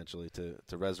Smith, potentially, to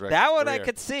resurrect that his one I career.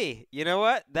 could see. You know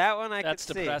what? That one I That's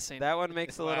could see. depressing. That one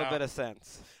makes a little Wow. bit of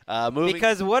sense. Moving,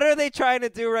 Because what are they trying to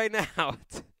do right now?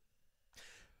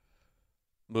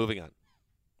 moving on.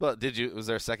 Well, was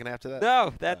there a second half to that?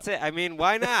 No, that's it. I mean,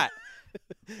 why not?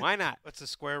 Why not? What's the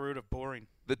square root of boring?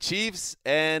 The Chiefs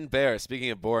and Bears. Speaking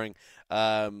of boring,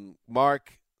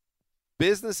 Mark,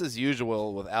 business as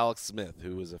usual with Alex Smith,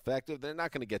 who was effective. They're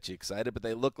not going to get you excited, but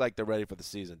they look like they're ready for the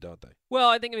season, don't they? Well,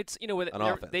 I think it's On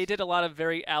offense. they did a lot of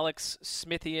very Alex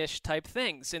Smithy-ish type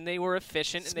things, and they were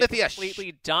efficient and they Smithy-ish.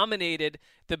 completely dominated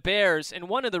the Bears. And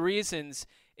one of the reasons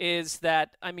is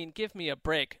that, I mean, give me a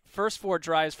break. First 4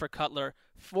 drives for Cutler,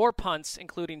 4 punts,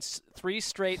 including 3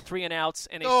 straight 3-and-outs,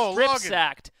 and a strip Logan.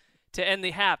 sacked to end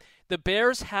the half. The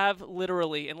Bears have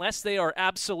literally, unless they are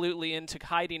absolutely into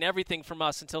hiding everything from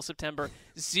us until September,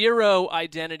 0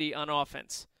 identity on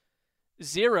offense.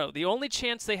 0. The only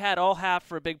chance they had all half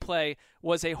for a big play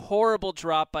was a horrible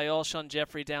drop by Alshon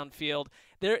Jeffrey downfield.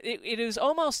 It is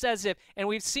almost as if, and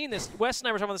we've seen this, Wes and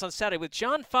I were talking about this on Saturday, with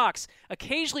John Fox,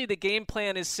 occasionally the game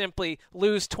plan is simply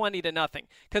lose 20-0.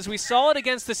 Because we saw it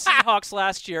against the Seahawks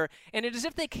last year, and it is as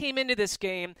if they came into this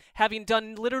game having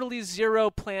done literally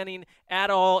 0 planning at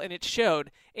all, and it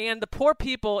showed. And the poor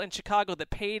people in Chicago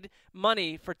that paid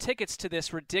money for tickets to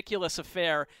this ridiculous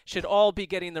affair should all be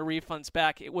getting the refunds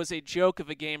back. It was a joke of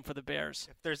a game for the Bears.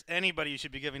 If there's anybody you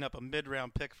should be giving up a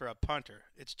mid-round pick for a punter,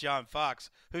 it's John Fox,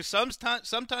 who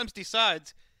sometimes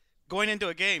decides going into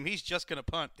a game he's just going to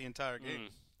punt the entire game.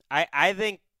 I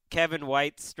think Kevin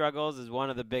White's struggles is one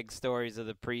of the big stories of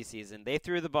the preseason. They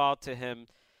threw the ball to him,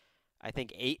 I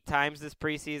think, 8 times this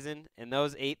preseason, and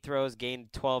those 8 throws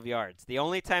gained 12 yards. The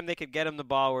only time they could get him the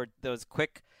ball were those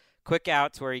quick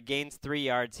outs where he gains 3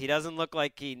 yards. He doesn't look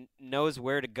like he knows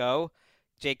where to go.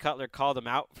 Jay Cutler called him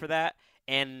out for that.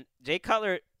 And Jay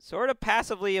Cutler sort of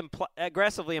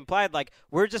aggressively implied, like,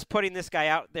 we're just putting this guy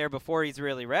out there before he's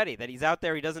really ready, that he's out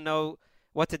there, he doesn't know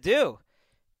what to do.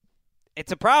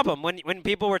 It's a problem when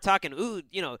people were talking,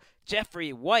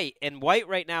 Jeffrey, White, and White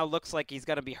right now looks like he's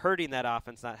going to be hurting that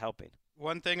offense, not helping.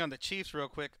 One thing on the Chiefs real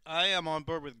quick. I am on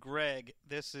board with Greg.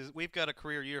 We've got a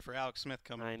career year for Alex Smith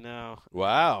coming. I know.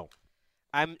 Wow.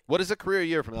 I'm What is a career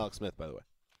year from Alex Smith, by the way?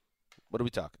 What are we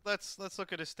talking? Let's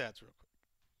look at his stats real quick.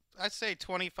 I'd say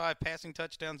 25 passing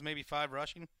touchdowns, maybe 5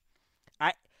 rushing.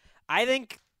 I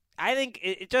think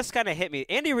it just kind of hit me.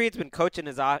 Andy Reid's been coaching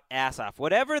his ass off.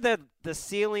 Whatever the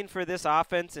ceiling for this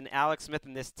offense and Alex Smith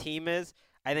and this team is,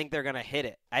 I think they're going to hit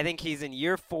it. I think he's in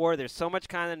year 4. There's so much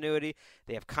continuity.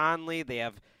 They have Conley. They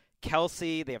have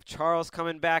Kelsey. They have Charles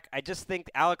coming back. I just think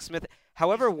Alex Smith,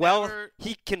 however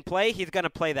he can play, he's going to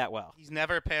play that well. He's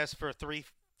never passed for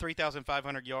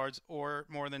 3,500 yards or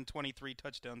more than 23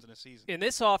 touchdowns in a season. In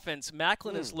this offense,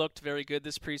 Macklin has looked very good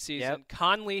this preseason. Yep.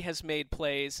 Conley has made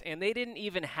plays, and they didn't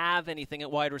even have anything at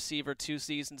wide receiver 2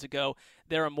 seasons ago.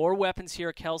 There are more weapons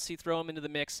here. Kelsey, throw him into the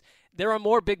mix. There are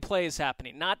more big plays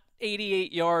happening. Not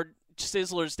 88-yard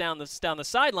sizzlers down the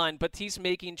sideline, but he's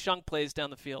making chunk plays down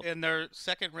the field. And their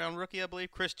second-round rookie, I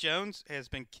believe, Chris Jones, has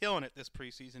been killing it this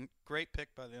preseason. Great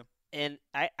pick by them. And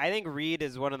I think Reid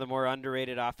is one of the more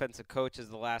underrated offensive coaches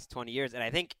the last 20 years, and I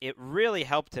think it really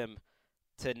helped him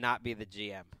to not be the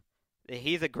GM.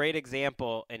 He's a great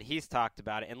example, and he's talked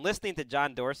about it. And listening to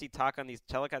John Dorsey talk on these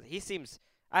telecasts, he seems,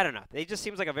 I don't know, he just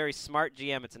seems like a very smart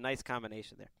GM. It's a nice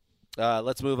combination there.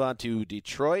 Let's move on to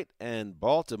Detroit and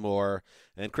Baltimore.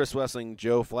 And Chris Wessling,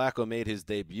 Joe Flacco made his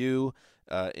debut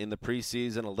in the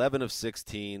preseason, 11 of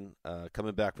 16,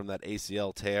 coming back from that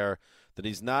ACL tear. That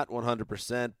he's not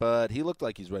 100%, but he looked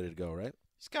like he's ready to go, right?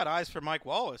 He's got eyes for Mike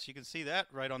Wallace. You can see that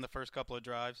right on the first couple of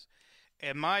drives.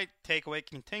 And my takeaway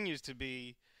continues to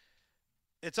be,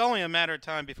 it's only a matter of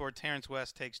time before Terrence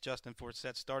West takes Justin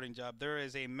Forsett's starting job. There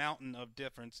is a mountain of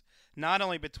difference, not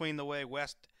only between the way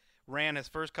West ran his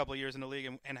first couple of years in the league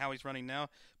and how he's running now,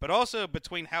 but also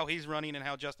between how he's running and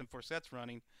how Justin Forsett's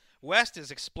running. West is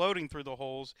exploding through the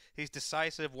holes. He's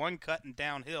decisive, one cut and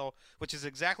downhill, which is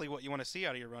exactly what you want to see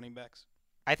out of your running backs.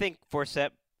 I think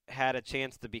Forsett had a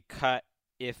chance to be cut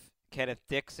if Kenneth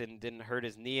Dixon didn't hurt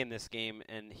his knee in this game,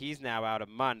 and he's now out a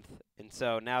month, and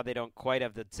so now they don't quite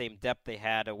have the same depth they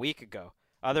had a week ago.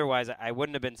 Otherwise, I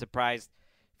wouldn't have been surprised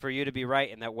for you to be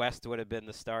right and that West would have been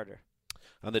the starter.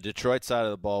 On the Detroit side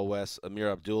of the ball, Wes, Amir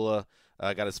Abdullah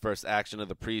got his first action of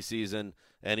the preseason,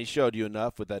 and he showed you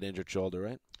enough with that injured shoulder,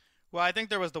 right? Well, I think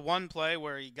there was the one play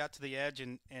where he got to the edge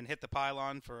and hit the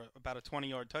pylon for about a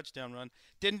 20-yard touchdown run.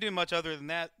 Didn't do much other than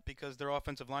that because their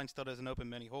offensive line still doesn't open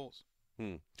many holes.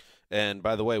 And,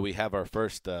 by the way, we have our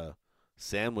first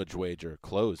sandwich wager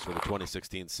closed for the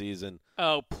 2016 season.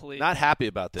 Oh, please. Not happy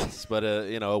about this, but,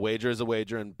 a wager is a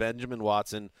wager, and Benjamin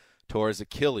Watson tore his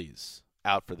Achilles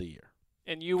out for the year.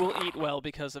 And you will eat well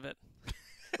because of it.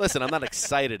 Listen, I'm not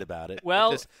excited about it.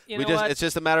 Well, it's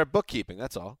just a matter of bookkeeping,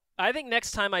 that's all. I think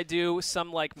next time I do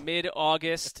some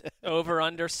mid-August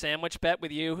over/under sandwich bet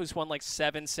with you, who's won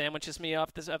 7 sandwiches me off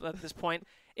at this point,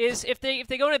 is if they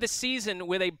go into the season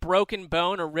with a broken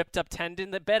bone or ripped up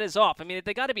tendon, the bet is off. I mean,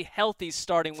 they got to be healthy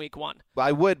starting week 1.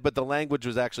 I would, but the language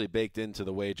was actually baked into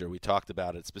the wager. We talked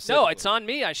about it specifically. No, it's on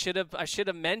me. I should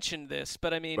have mentioned this,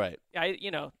 but I mean, right.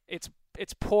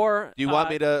 It's poor. Do you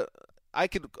want me to?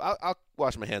 I'll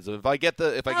wash my hands of it. If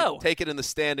I can take it in the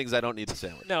standings, I don't need the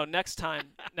sandwich. No, next time.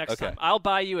 Okay. I'll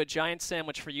buy you a giant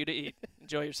sandwich for you to eat.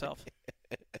 Enjoy yourself.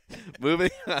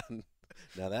 Moving on.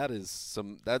 Now that's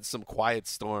some quiet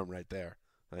storm right there.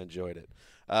 I enjoyed it.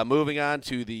 Moving on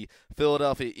to the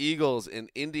Philadelphia Eagles and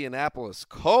Indianapolis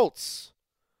Colts.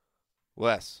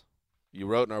 Wes, you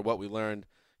wrote in our What We Learned.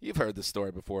 You've heard this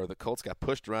story before. The Colts got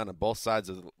pushed around on both sides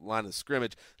of the line of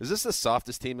scrimmage. Is this the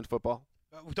softest team in football?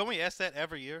 Don't we ask that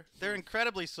every year? They're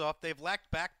incredibly soft. They've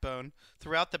lacked backbone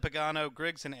throughout the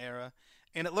Pagano-Grigson era,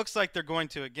 and it looks like they're going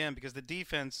to again because the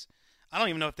defense, I don't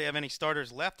even know if they have any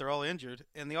starters left. They're all injured.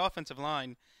 And the offensive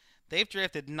line, they've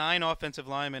drafted 9 offensive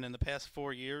linemen in the past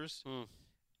 4 years.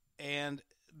 And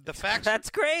the facts That's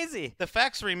crazy. The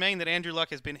facts remain that Andrew Luck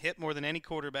has been hit more than any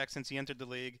quarterback since he entered the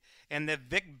league, and that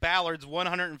Vic Ballard's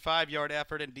 105-yard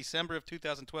effort in December of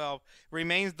 2012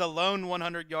 remains the lone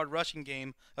 100-yard rushing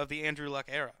game of the Andrew Luck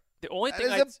era. The only thing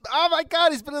oh my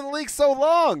God, he's been in the league so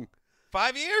long.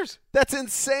 5 years. That's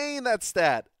insane, that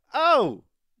stat. Oh.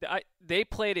 They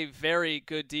played a very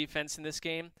good defense in this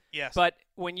game. Yes. But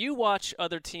when you watch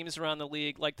other teams around the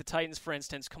league, like the Titans, for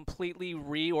instance, completely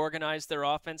reorganize their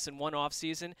offense in one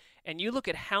offseason, and you look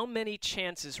at how many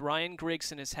chances Ryan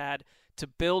Grigson has had to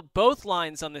build both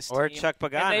lines on this team, or Chuck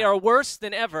Pagano, and they are worse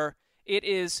than ever, it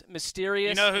is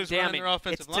mysterious. You know who's damning. running their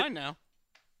offensive line now?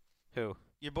 Who?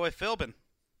 Your boy Philbin.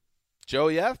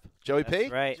 Joey F? Joey P?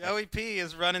 Right. Joey P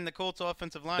is running the Colts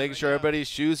offensive line. Making sure everybody's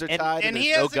shoes are tied and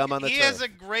there's no gum on the turf. He has a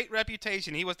great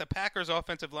reputation. He was the Packers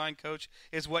offensive line coach,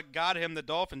 is what got him the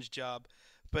Dolphins job.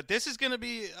 But this is going to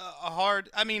be a hard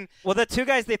 – I mean – Well, the 2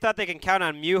 guys they thought they can count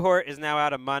on, Muhort is now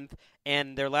out a month,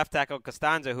 and their left tackle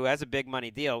Costanzo, who has a big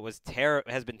money deal,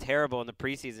 has been terrible in the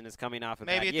preseason, is coming off a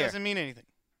bad year. Maybe it doesn't mean anything.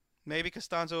 Maybe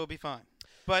Costanzo will be fine.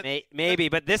 But maybe,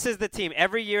 but this is the team.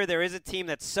 Every year there is a team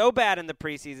that's so bad in the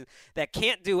preseason that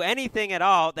can't do anything at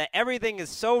all, that everything is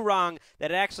so wrong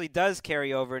that it actually does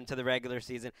carry over into the regular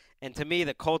season. And to me,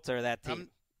 the Colts are that team.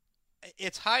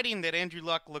 It's hiding that Andrew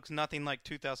Luck looks nothing like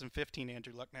 2015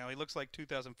 Andrew Luck now. He looks like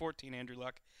 2014 Andrew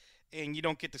Luck, and you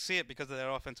don't get to see it because of that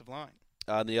offensive line.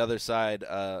 On the other side,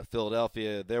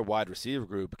 Philadelphia, their wide receiver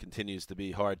group continues to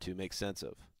be hard to make sense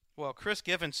of. Well, Chris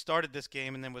Givens started this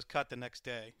game and then was cut the next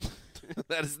day.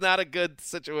 That is not a good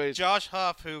situation. Josh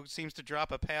Huff, who seems to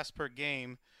drop a pass per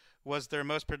game, was their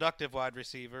most productive wide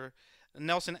receiver.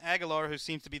 Nelson Aguilar, who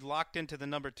seems to be locked into the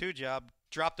number 2 job,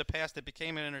 dropped a pass that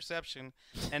became an interception.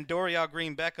 And Dorial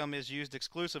Green-Beckham is used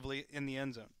exclusively in the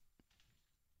end zone.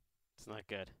 It's not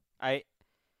good. I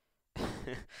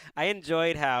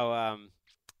enjoyed how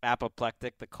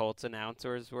apoplectic the Colts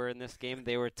announcers were in this game.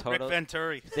 They were Rick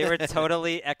Venturi. They were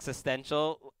totally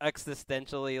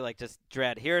existentially like just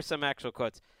dread. Here are some actual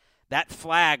quotes. That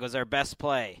flag was our best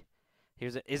play.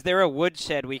 Is there a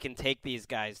woodshed we can take these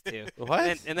guys to?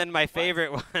 What? And then my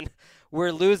favorite one,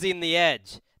 we're losing the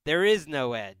edge. There is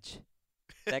no edge.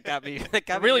 That got me.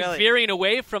 Really veering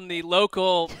away from the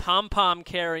local pom-pom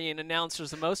carrying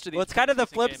announcers in most of these. Well, it's kind of the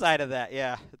flip games. side of that.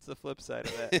 Yeah, it's the flip side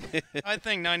of that. I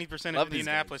think 90% of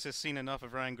Indianapolis has seen enough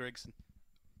of Ryan Grigson.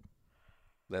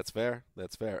 That's fair.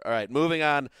 All right, moving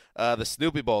on. The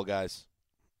Snoopy Bowl, guys.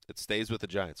 It stays with the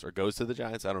Giants or goes to the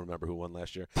Giants. I don't remember who won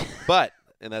last year. But,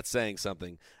 and that's saying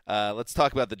something, let's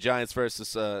talk about the Giants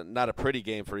versus not a pretty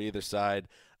game for either side,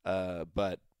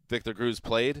 but Victor Cruz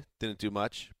played, didn't do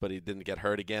much, but he didn't get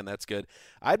hurt again. That's good.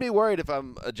 I'd be worried if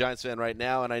I'm a Giants fan right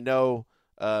now, and I know,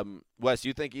 Wes,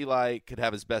 you think Eli could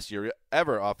have his best year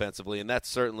ever offensively, and that's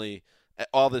certainly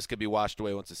all this could be washed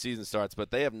away once the season starts,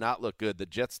 but they have not looked good. The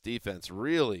Jets defense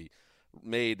really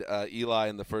made Eli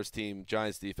and the first-team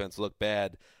Giants defense look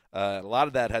bad. A lot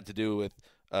of that had to do with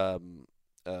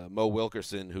Mo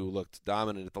Wilkerson, who looked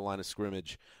dominant at the line of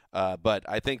scrimmage. But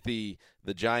I think the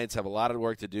Giants have a lot of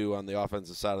work to do on the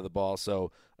offensive side of the ball,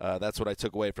 so that's what I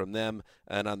took away from them.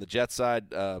 And on the Jets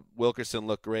side, Wilkerson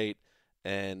looked great,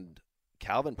 and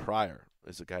Calvin Pryor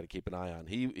is a guy to keep an eye on.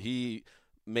 He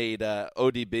made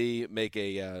ODB make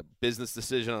a business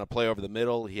decision on a play over the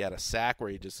middle. He had a sack where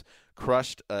he just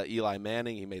crushed Eli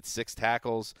Manning. He made 6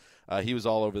 tackles. He was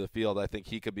all over the field. I think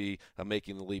he could be a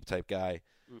making the leap type guy.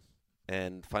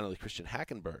 And finally, Christian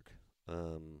Hackenberg.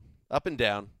 Up and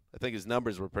down. I think his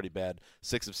numbers were pretty bad,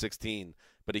 6 of 16.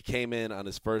 But he came in on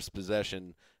his first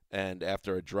possession and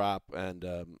after a drop and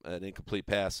an incomplete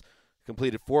pass,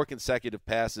 completed 4 consecutive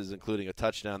passes, including a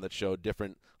touchdown that showed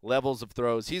different levels of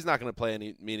throws. He's not going to play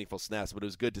any meaningful snaps, but it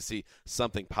was good to see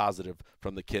something positive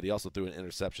from the kid. He also threw an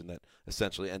interception that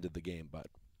essentially ended the game, but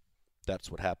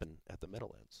that's what happened at the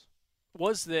Meadowlands.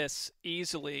 Was this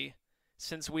easily,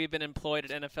 since we've been employed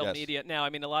at NFL media now,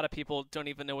 I mean, a lot of people don't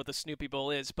even know what the Snoopy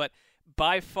Bowl is, but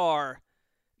by far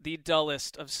the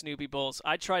dullest of Snoopy Bowls.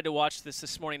 I tried to watch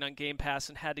this morning on Game Pass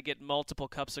and had to get multiple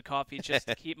cups of coffee just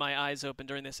to keep my eyes open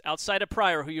during this. Outside of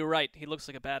Pryor, who you're right, he looks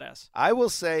like a badass. I will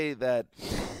say that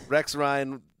Rex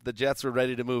Ryan, the Jets were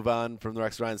ready to move on from the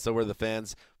Rex Ryan, so were the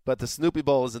fans, but the Snoopy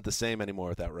Bowl isn't the same anymore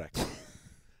without Rex.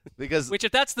 Which,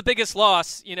 if that's the biggest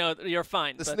loss, you're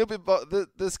fine. The Snoopy Bowl,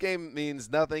 this game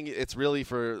means nothing. It's really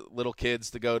for little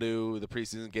kids to go to the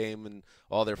preseason game and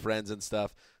all their friends and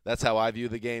stuff. That's how I view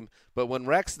the game. But when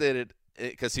Rex did it,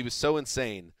 because he was so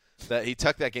insane that he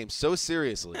took that game so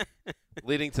seriously,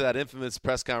 leading to that infamous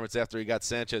press conference after he got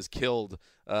Sanchez killed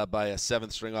by a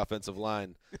 7th-string offensive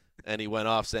line, and he went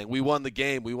off saying, "We won the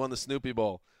game. We won the Snoopy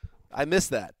Bowl." I miss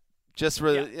that. Just for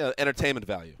entertainment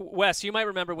value. Wes, you might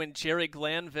remember when Jerry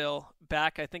Glanville,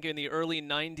 back I think in the early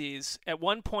 90s, at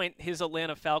one point his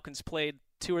Atlanta Falcons played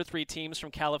 2 or 3 teams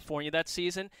from California that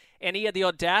season, and he had the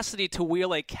audacity to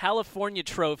wheel a California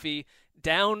trophy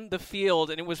down the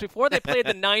field, and it was before they played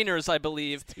the Niners, I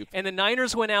believe. Stupid. And the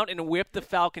Niners went out and whipped the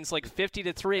Falcons like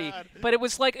 50-3. But it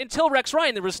was like, until Rex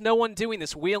Ryan, there was no one doing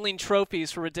this, wheeling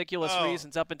trophies for ridiculous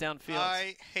reasons up and down fields.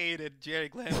 I hated Jerry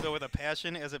Glanville with a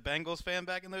passion as a Bengals fan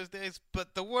back in those days,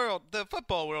 but the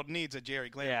football world needs a Jerry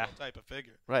Glanville type of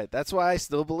figure. Right. That's why I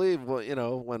still believe,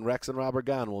 when Rex and Rob are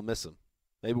gone, we'll miss him.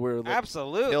 Maybe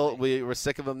absolutely. We're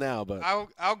sick of him now, but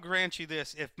I'll grant you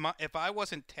this: if I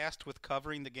wasn't tasked with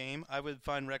covering the game, I would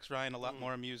find Rex Ryan a lot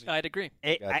more amusing. I'd agree.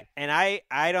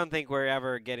 I don't think we're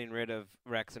ever getting rid of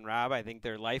Rex and Rob. I think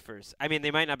they're lifers. I mean,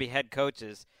 they might not be head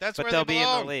coaches, but they'll be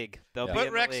in the league. They'll be in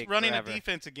the Rex league running forever. a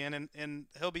defense again, and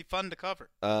he'll be fun to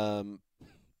cover.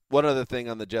 One other thing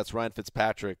on the Jets: Ryan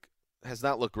Fitzpatrick has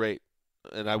not looked great.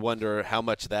 And I wonder how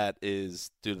much that is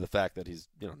due to the fact that he's,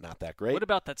 not that great. What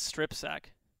about that strip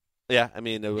sack? Yeah, I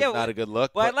mean, it was not a good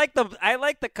look. Well, I like the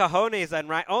cojones on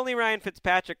Ryan. Only Ryan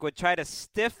Fitzpatrick would try to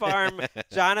stiff arm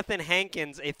Jonathan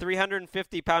Hankins, a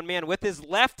 350-pound man, with his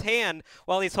left hand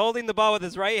while he's holding the ball with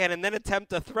his right hand, and then attempt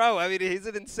to throw. I mean, he's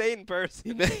an insane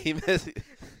person. He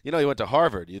went to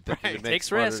Harvard. You'd think he would make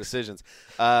smarter decisions.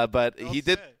 But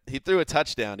he threw a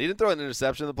touchdown. He didn't throw an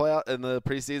interception in the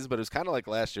preseason, but it was kind of like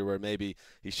last year where maybe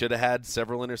he should have had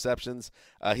several interceptions.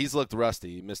 He's looked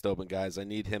rusty. He missed open guys. I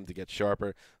need him to get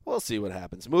sharper. We'll see what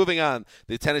happens. Moving on,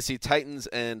 the Tennessee Titans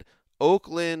and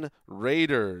Oakland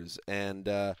Raiders. And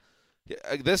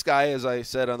this guy, as I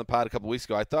said on the pod a couple weeks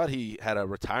ago, I thought he had a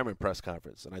retirement press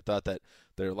conference, and I thought that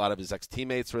a lot of his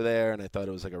ex-teammates were there, and I thought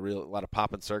it was like a lot of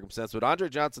pomp and circumstance. But Andre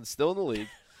Johnson's still in the league,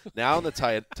 now in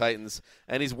the Titans,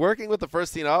 and he's working with the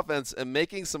first-team offense and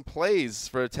making some plays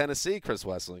for Tennessee, Chris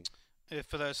Wessling. If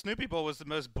the Snoopy Bowl was the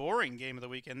most boring game of the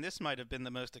weekend, this might have been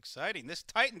the most exciting. This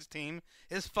Titans team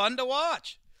is fun to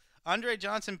watch. Andre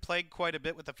Johnson played quite a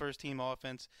bit with the first-team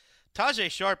offense. Tajay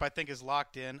Sharp, I think, is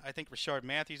locked in. I think Rashard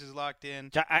Matthews is locked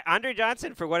in. Andre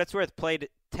Johnson, for what it's worth, played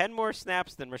 10 more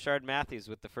snaps than Rashard Matthews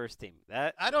with the first team.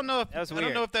 I don't know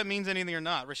if that means anything or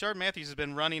not. Rashard Matthews has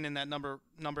been running in that number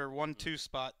 1-2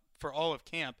 spot for all of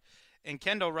camp, and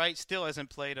Kendall Wright still hasn't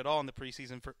played at all in the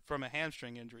preseason from a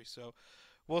hamstring injury. So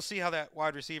we'll see how that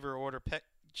wide receiver order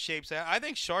shapes out. I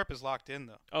think Sharp is locked in,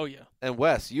 though. Oh, yeah. And,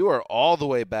 Wes, you are all the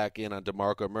way back in on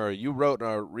DeMarco Murray. You wrote in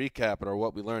our recap and our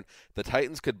what we learned, the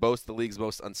Titans could boast the league's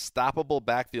most unstoppable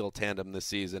backfield tandem this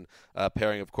season,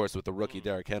 pairing, of course, with the rookie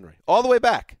Derrick Henry. All the way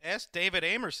back. Ask David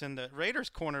Amerson, the Raiders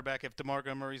cornerback, if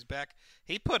DeMarco Murray's back.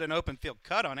 He put an open field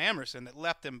cut on Amerson that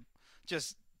left him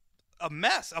just a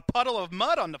mess, a puddle of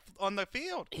mud on the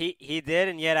field. He did,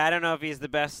 and yet I don't know if he's the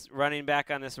best running back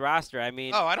on this roster. I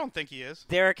mean, I don't think he is.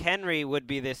 Derrick Henry would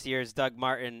be this year's Doug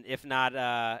Martin, if not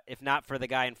for the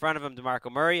guy in front of him,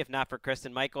 DeMarco Murray, if not for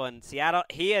Kristen Michael in Seattle.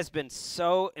 He has been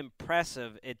so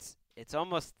impressive. It's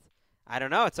almost, I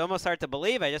don't know, it's almost hard to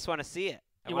believe. I just want to see it.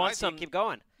 Keep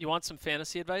going. You want some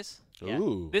fantasy advice?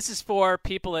 Ooh. This is for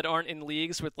people that aren't in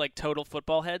leagues with like total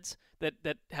football heads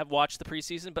that have watched the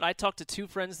preseason. But I talked to two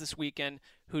friends this weekend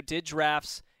who did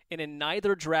drafts, and in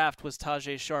neither draft was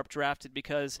Tajay Sharp drafted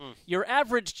because your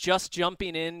average just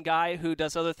jumping in guy who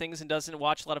does other things and doesn't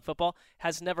watch a lot of football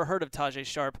has never heard of Tajay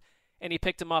Sharp, and he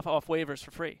picked him off waivers for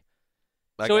free.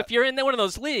 So if you're in one of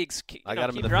those leagues, I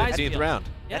got him in the 15th round.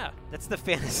 Yeah. That's the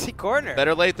fantasy corner.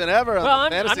 Better late than ever. Well,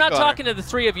 I'm not talking to the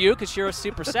three of you because you're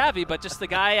super savvy, but just the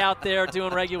guy out there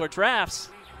doing regular drafts,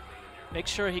 make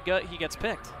sure he gets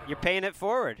picked. You're paying it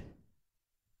forward.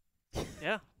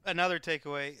 Yeah. Another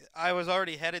takeaway. I was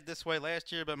already headed this way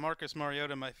last year, but Marcus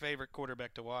Mariota, my favorite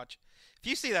quarterback to watch. If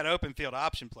you see that open field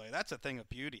option play, that's a thing of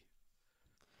beauty.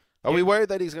 Are we worried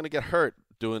that he's going to get hurt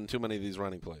doing too many of these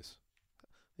running plays?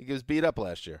 He was beat up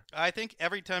last year. I think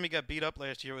every time he got beat up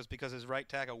last year was because his right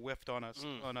tackle whiffed on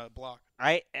a block.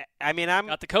 I mean, I'm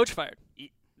got the coach fired.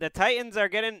 The Titans are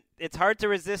getting. It's hard to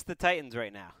resist the Titans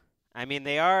right now. I mean,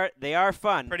 they are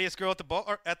fun. Prettiest girl at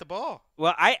the ball.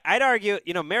 Well, I'd argue,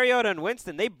 Mariota and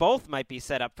Winston, they both might be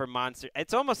set up for monster.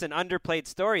 It's almost an underplayed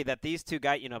story that these two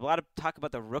guys, a lot of talk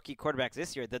about the rookie quarterbacks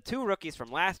this year. The two rookies from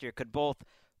last year could both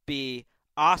be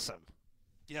awesome.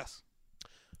 Yes.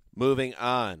 Moving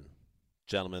on,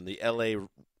 gentlemen, the L.A.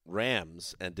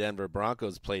 Rams and Denver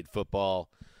Broncos played football.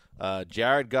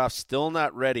 Jared Goff's still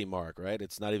not ready, Mark, right?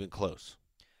 It's not even close.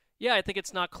 Yeah, I think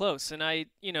it's not close. And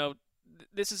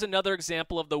this is another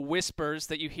example of the whispers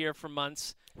that you hear for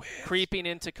months creeping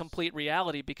into complete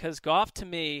reality because Goff, to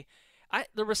me,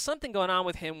 there was something going on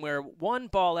with him where one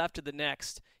ball after the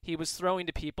next, he was throwing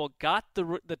to people, got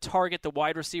the target, the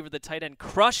wide receiver, the tight end,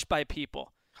 crushed by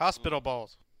people. Hospital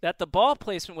balls. That the ball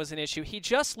placement was an issue. He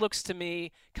just looks to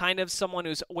me kind of someone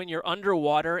who's when you're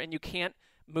underwater and you can't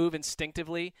move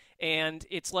instinctively, and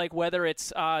it's like whether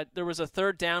it's there was a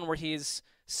third down where he's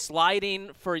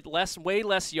sliding for way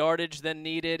less yardage than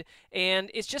needed,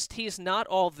 and it's just he's not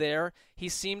all there. He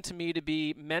seemed to me to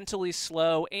be mentally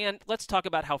slow, and let's talk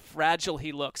about how fragile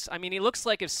he looks. I mean, he looks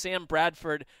like if Sam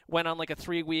Bradford went on like a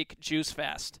 3-week juice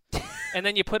fast, and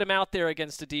then you put him out there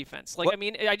against a defense. Like, what? I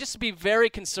mean, I just be very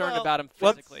concerned about him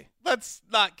physically. Let's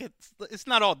not get – it's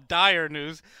not all dire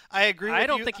news. I agree with you. I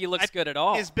don't think he looks good at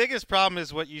all. His biggest problem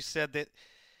is what you said, that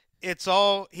it's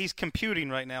all – he's computing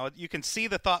right now. You can see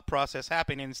the thought process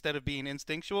happening instead of being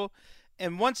instinctual.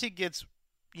 And once he gets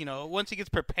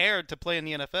prepared to play in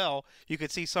the NFL, you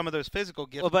could see some of those physical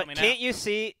gifts coming out. But can't you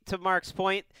see, to Mark's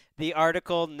point, the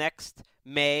article next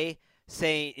May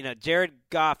saying, Jared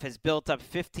Goff has built up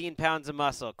 15 pounds of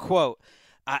muscle, quote,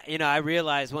 I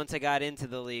realized once I got into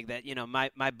the league that,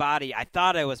 my body, I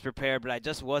thought I was prepared, but I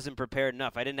just wasn't prepared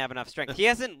enough. I didn't have enough strength. He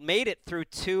hasn't made it through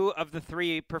 2 of the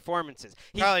 3 performances.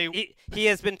 He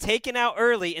has been taken out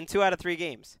early in 2 out of 3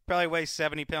 games. Probably weighs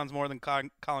 70 pounds more than Colin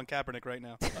Kaepernick right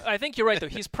now. I think you're right, though.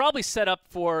 He's probably set up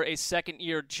for a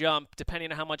second-year jump,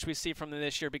 depending on how much we see from him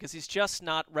this year, because he's just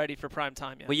not ready for prime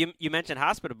time yet. Well, you mentioned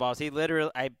hospital balls. He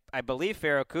literally, I believe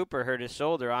Pharaoh Cooper hurt his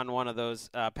shoulder on one of those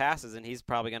passes, and he's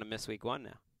probably going to miss week 1 now.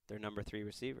 Their number 3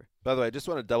 receiver. By the way, I just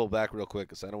want to double back real quick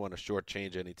because I don't want to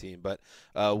shortchange any team. But,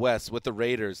 Wes, with the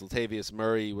Raiders, Latavius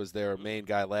Murray was their main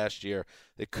guy last year.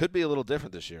 It could be a little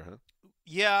different this year, huh?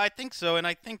 Yeah, I think so. And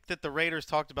I think that the Raiders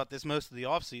talked about this most of the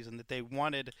offseason, that they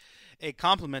wanted a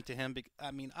compliment to him.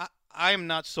 I mean, I am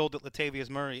not sold that Latavius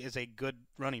Murray is a good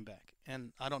running back.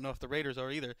 And I don't know if the Raiders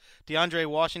are either. DeAndre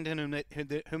Washington,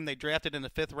 whom they drafted in the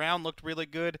 5th round, looked really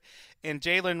good. And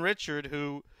Jalen Richard,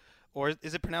 who or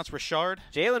is it pronounced Richard?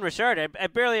 Jalen Richard. I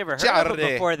barely ever heard of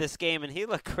him before this game, and he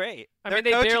looked great. I mean,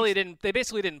 they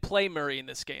basically didn't play Murray in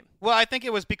this game. Well, I think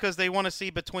it was because they want to see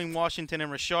between Washington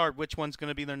and Richard which one's going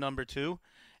to be their number 2.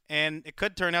 And it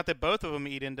could turn out that both of them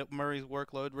eat into Murray's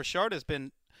workload. Richard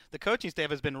the coaching staff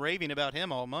has been raving about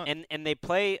him all month. And they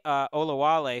play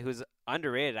Olawale, who's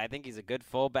underrated. I think he's a good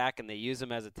fullback, and they use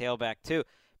him as a tailback too.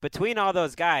 Between all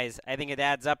those guys, I think it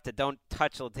adds up to don't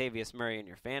touch Latavius Murray in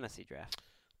your fantasy draft.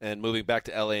 And moving back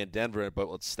to L.A. and Denver, but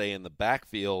let's stay in the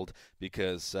backfield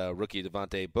because rookie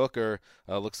Devontae Booker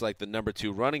looks like the number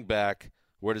 2 running back.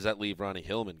 Where does that leave Ronnie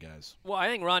Hillman, guys? Well, I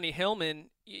think Ronnie Hillman,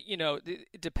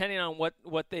 depending on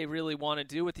what they really want to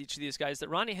do with each of these guys, that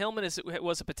Ronnie Hillman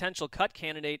was a potential cut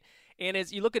candidate. And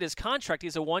as you look at his contract,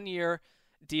 he's a 1-year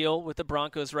deal with the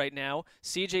Broncos right now.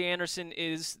 C.J. Anderson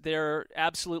is their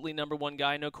absolutely number 1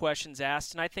 guy, no questions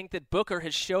asked. And I think that Booker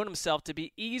has shown himself to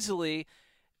be easily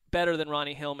better than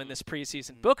Ronnie Hillman this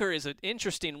preseason. Booker is an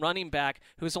interesting running back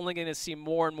who's only going to see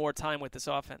more and more time with this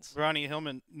offense. Ronnie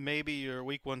Hillman may be your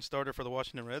week 1 starter for the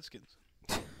Washington Redskins.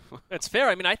 That's fair.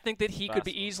 I mean, I think that he could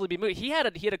be easily be moved. He had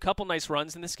a couple nice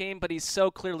runs in this game, but he's so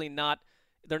clearly not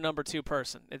their number 2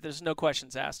 person. There's no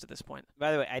questions asked at this point.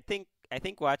 By the way, I think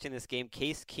watching this game,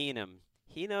 Case Keenum,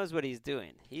 he knows what he's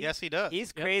doing. Yes, he does.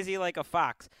 He's crazy like a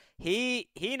fox. He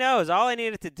knows all I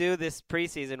needed to do this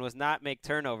preseason was not make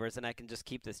turnovers, and I can just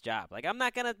keep this job. Like, I'm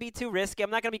not going to be too risky. I'm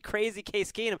not going to be crazy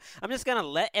Case Keenum. I'm just going to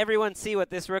let everyone see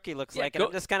what this rookie looks like, and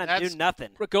I'm just going to do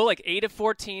nothing. Go like 8 of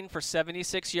 14 for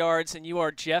 76 yards, and you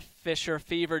are Jeff Fisher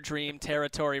fever dream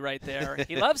territory right there.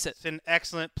 He loves it. It's an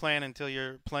excellent plan until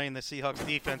you're playing the Seahawks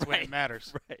defense when it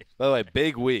matters. Right. By the way,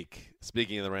 big week,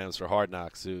 speaking of the Rams for Hard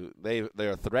Knocks, who they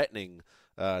are threatening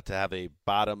to have a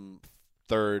bottom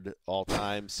 3rd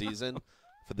all-time season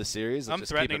for the series. I'm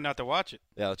threatening not to watch it.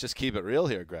 Yeah, let's just keep it real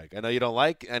here, Greg. I know you don't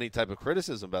like any type of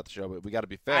criticism about the show, but we got to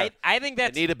be fair. I think they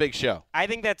need a big show. I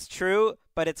think that's true,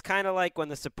 but it's kind of like when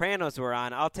The Sopranos were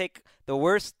on. I'll take the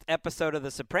worst episode of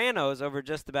The Sopranos over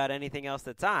just about anything else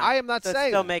that's on. I am not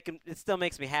saying it still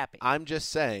makes me happy. I'm just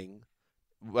saying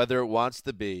whether it wants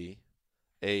to be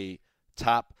a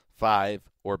top 5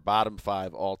 or bottom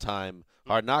 5 all-time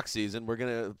Hard Knock season, we're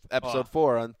going to episode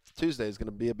 4 on Tuesday is going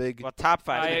to be a big top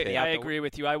 5. I agree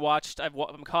with you.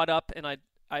 I'm caught up, and I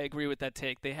agree with that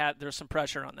take. There's some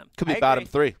pressure on them. Could be bottom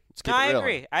 3. Let's keep it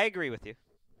real. I agree with you.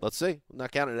 Let's see. I'm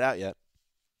not counting it out yet.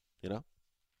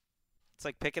 It's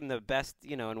like picking the best,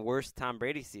 and worst Tom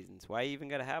Brady seasons. Why you even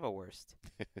got to have a worst?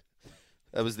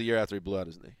 That was the year after he blew out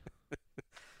his knee.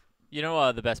 You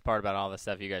know the best part about all this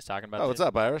stuff you guys talking about? Oh, what's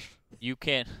up, Irish? You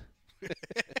can't.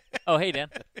 Oh, hey, Dan.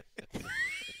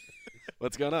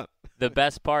 What's going on? The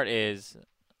best part is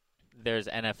there's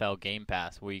NFL Game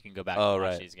Pass where you can go back and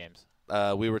watch these games.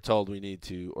 We were told we need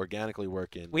to organically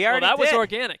work in. That was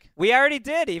organic. We already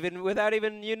did, even without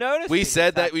even you noticing. We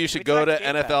said that you should go to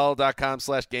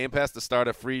NFL.com/Game Pass to start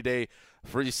a free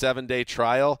 7-day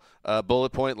trial.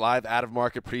 Bullet point live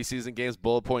out-of-market preseason games,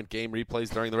 bullet point game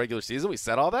replays during the regular season. We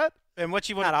said all that? And what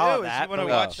you want to do is you want to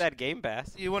watch that Game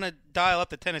Pass. You want to dial up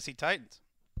the Tennessee Titans.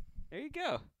 There you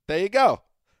go. There you go.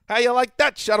 How you like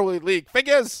that, Shuttle League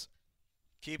figures?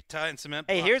 Keep tying cement.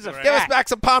 Hey, here's a fact. Give us back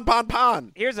some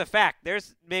pon. Here's a fact.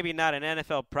 There's maybe not an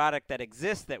NFL product that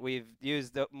exists that we've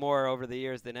used more over the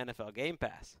years than NFL Game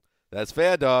Pass. That's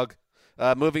fair, dog.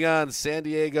 Moving on, San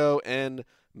Diego and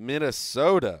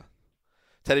Minnesota.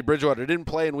 Teddy Bridgewater didn't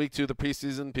play in week 2 of the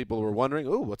preseason. People were wondering,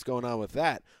 what's going on with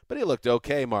that? But he looked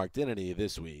okay, Mark, didn't he,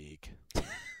 this week?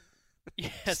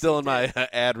 Yes, Still in my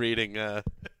ad reading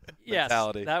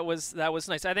mentality. Yes, that was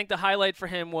nice. I think the highlight for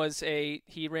him was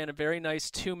he ran a very nice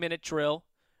 2-minute drill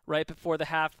right before the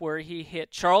half where he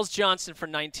hit Charles Johnson for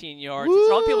 19 yards.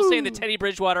 So all the people saying that Teddy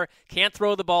Bridgewater can't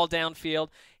throw the ball downfield.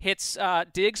 Hits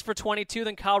Diggs for 22,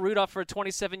 then Kyle Rudolph for a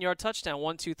 27-yard touchdown,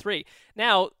 1-2-3.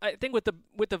 Now, I think with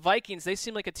the Vikings, they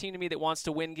seem like a team to me that wants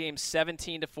to win games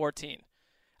 17-14.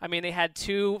 I mean, they had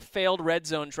 2 failed red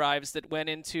zone drives that went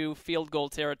into field goal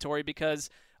territory because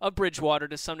of Bridgewater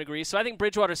to some degree. So I think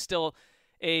Bridgewater's still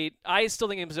I still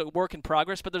think he's a work in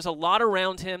progress, but there's a lot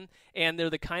around him, and they're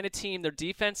the kind of team, their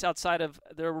defense outside of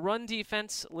their run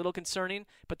defense, a little concerning,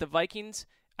 but the Vikings,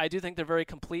 I do think they're a very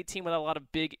complete team with a lot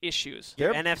of big issues.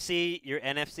 Your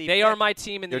NFC. They are my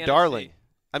team in the NFC. You're darling.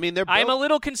 I mean, I'm a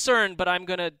little concerned, but I'm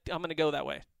gonna go that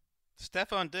way.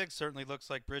 Stephon Diggs certainly looks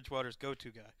like Bridgewater's go-to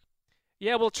guy.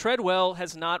 Yeah, well, Treadwell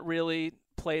has not really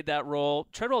played that role.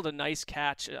 Treadwell had a nice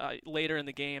catch later in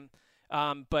the game.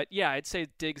 But, yeah, I'd say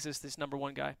Diggs is this number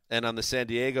 1 guy. And on the San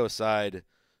Diego side,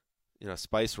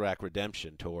 Spice Rack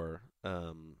Redemption Tour,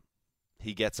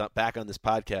 he gets back on this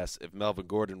podcast if Melvin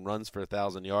Gordon runs for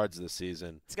 1,000 yards this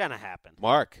season. It's going to happen.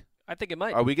 Mark, I think it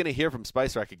might. Are we going to hear from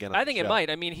Spice Rack again? I think it might.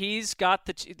 I mean, he's got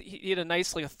he had a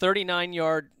nice, like a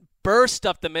 39-yard burst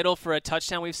up the middle for a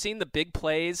touchdown. We've seen the big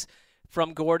plays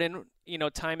from Gordon,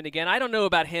 time and again. I don't know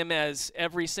about him as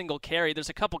every single carry. There's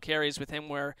a couple carries with him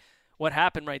where what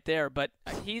happened right there, but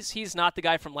he's not the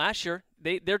guy from last year.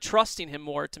 They're trusting him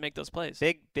more to make those plays.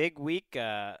 Big week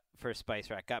for Spice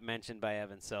Rack. Got mentioned by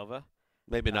Evan Silva.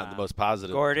 Maybe not the most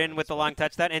positive. Gordon with the long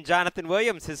touchdown, and Jonathan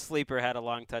Williams, his sleeper, had a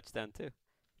long touchdown too.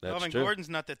 That's Melvin true. Gordon's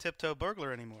not the tiptoe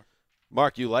burglar anymore.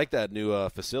 Mark, you like that new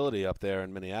facility up there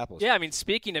in Minneapolis? Yeah, I mean,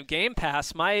 speaking of Game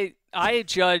Pass, I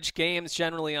judge games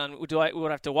generally on would I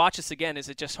have to watch this again? Is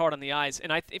it just hard on the eyes?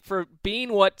 And for being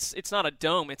it's not a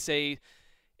dome, it's a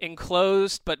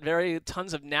enclosed but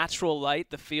tons of natural light.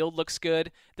 The field looks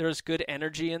good. There's good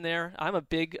energy in there. I'm a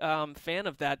big fan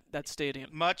of that stadium.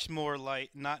 Much more light,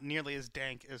 not nearly as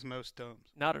dank as most domes.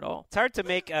 Not at all. It's hard to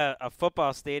make a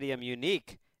football stadium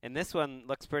unique, and this one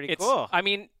looks pretty cool. I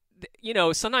mean,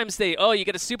 sometimes you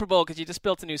get a Super Bowl because you just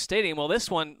built a new stadium. Well, this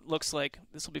one looks like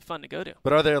this will be fun to go to.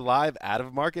 But are there live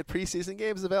out-of-market preseason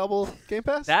games available Game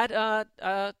Pass?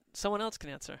 That someone else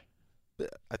can answer.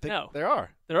 I think No. there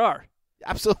are. There are.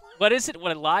 Absolutely. What is it?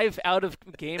 What, a live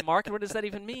out-of-game market? What does that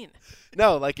even mean?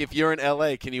 No, like if you're in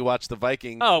L.A., can you watch the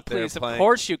Vikings? Oh, please, of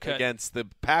course you could. Against the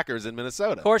Packers in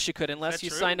Minnesota. Of course you could, unless you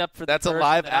true? signed up for the That's a version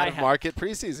live that I have. out-of-market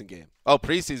preseason game. Oh,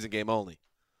 preseason game only.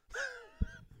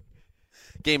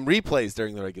 Game replays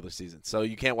during the regular season. So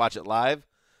you can't watch it live,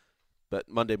 but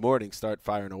Monday morning start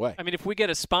firing away. I mean, if we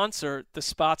get a sponsor, the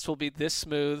spots will be this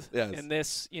smooth Yes. and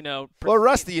this, Well,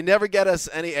 Rusty, you never get us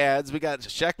any ads. We got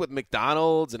Sheck with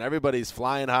McDonald's, and everybody's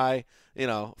flying high.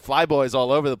 Flyboys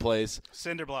all over the place.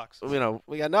 Cinder blocks.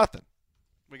 We got nothing.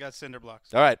 We got cinder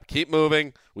blocks. All right, keep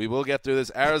moving. We will get through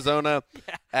this. Arizona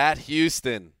at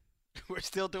Houston. We're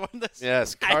still doing this?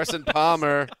 Yes, Carson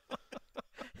Palmer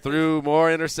threw more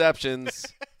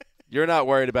interceptions. You're not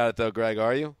worried about it, though, Greg,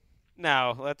 are you?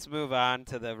 No, let's move on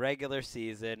to the regular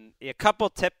season. A couple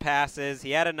tip passes.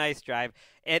 He had a nice drive.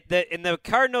 And the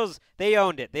Cardinals, they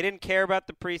owned it. They didn't care about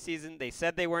the preseason. They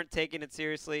said they weren't taking it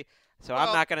seriously, so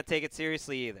I'm not going to take it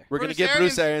seriously either. We're going to give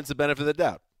Bruce Arians the benefit of the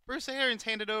doubt. Bruce Arians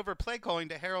handed over play calling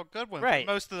to Harold Goodwin Right.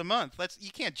 for most of the month.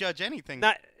 You can't judge anything.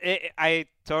 I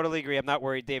totally agree. I'm not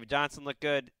worried. David Johnson looked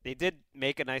good. They did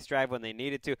make a nice drive when they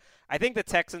needed to. I think the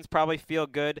Texans probably feel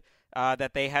good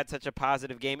that they had such a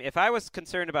positive game. If I was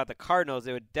concerned about the Cardinals,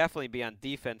 it would definitely be on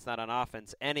defense, not on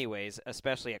offense anyways,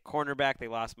 especially at cornerback. They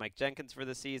lost Mike Jenkins for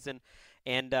the season.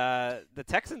 And the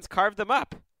Texans carved them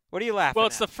up. What are you laughing Well,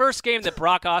 it's at? the first game that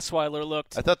Brock Osweiler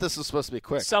looked I thought this was supposed to be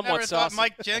quick. somewhat Never thought saucy.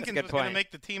 Mike Jenkins good was going to point.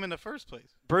 make the team in the first place.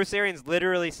 Bruce Arians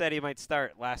literally said he might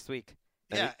start last week.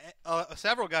 Yeah,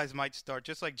 several guys might start,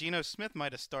 just like Geno Smith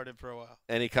might have started for a while.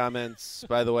 Any comments,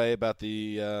 by the way, about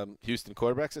the Houston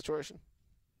quarterback situation?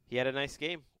 He had a nice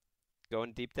game,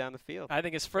 going deep down the field. I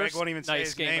think his Greg first won't even say nice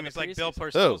his game name. in the It's like Bill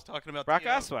preseason. Parcells talking about Brock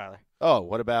T.O. Osweiler. Oh,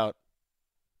 what about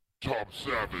Tom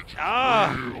Savage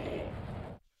is real.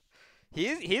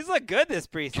 He's looked good this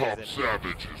preseason. Tom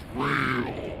Savage is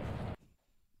real.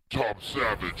 Tom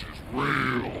Savage is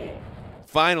real.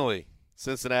 finally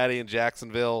Cincinnati and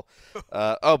Jacksonville?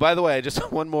 By the way,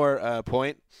 just one more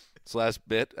point. This last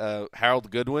bit. Harold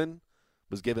Goodwin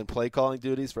was given play calling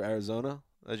duties for Arizona,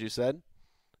 as you said.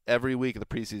 Every week of the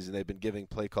preseason, they've been giving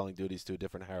play calling duties to a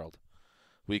different Harold.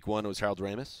 Week 1, it was Harold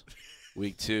Ramis.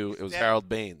 Week 2, it was Harold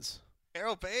Baines.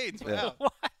 Harold Baines, Yeah. wow.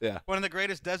 Yeah. One of the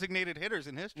greatest designated hitters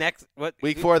in history. Next, what?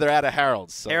 Week 4, they're out of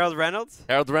Harold's. So. Harold Reynolds?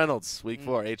 Harold Reynolds, week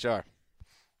 4, HR.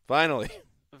 Finally.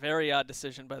 Very odd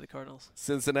decision by the Cardinals.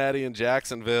 Cincinnati and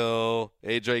Jacksonville.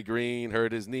 A.J. Green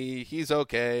hurt his knee. He's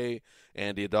okay.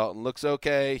 Andy Dalton looks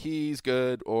okay. He's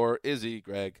good. Or is he,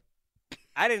 Greg?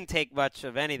 I didn't take much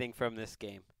of anything from this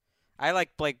game. I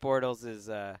like Blake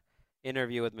Bortles'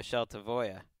 interview with Michelle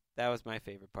Tavoya. That was my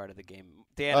favorite part of the game.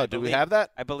 Dan, Do we have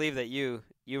that? I believe that you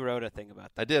wrote a thing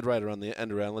about that. I did write it on the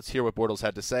end around. Let's hear what Bortles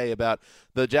had to say about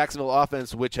the Jacksonville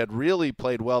offense, which had really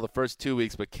played well the first 2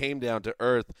 weeks, but came down to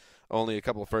earth, only a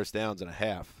couple of first downs and a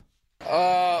half.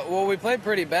 Well, we played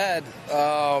pretty bad.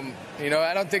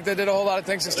 I don't think they did a whole lot of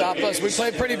things to stop us. We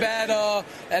played pretty bad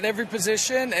at every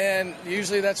position, and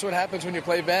usually that's what happens when you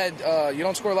play bad. You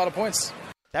don't score a lot of points.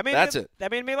 That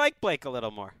made me like Blake a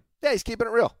little more. Yeah, he's keeping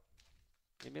it real.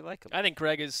 Made me like him. I think,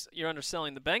 Greg, you're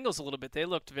underselling the Bengals a little bit. They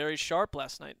looked very sharp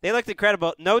last night. They looked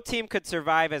incredible. No team could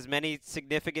survive as many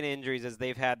significant injuries as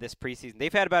they've had this preseason.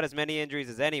 They've had about as many injuries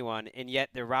as anyone, and yet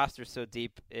their roster's so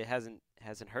deep it hasn't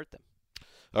hurt them.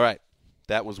 All right.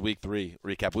 that was Week 3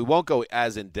 recap. We won't go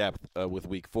as in-depth with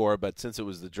Week 4, but since it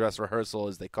was the dress rehearsal,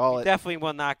 as they call it. Definitely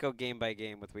will not go game by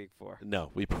game with Week 4.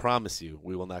 No, we promise you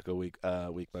we will not go week by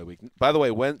week. By the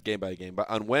way, game by game. But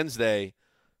on Wednesday,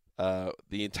 the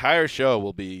entire show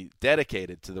will be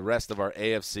dedicated to the rest of our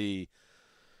AFC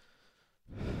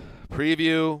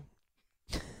preview.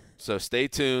 So stay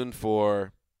tuned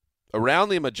for around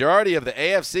the majority of the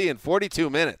AFC in 42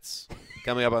 minutes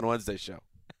coming up on Wednesday's show.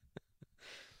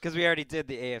 Because we already did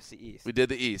the AFC East. We did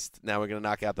the East. Now we're going to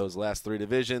knock out those last 3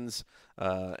 divisions.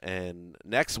 And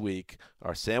next week,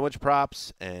 our sandwich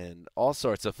props and all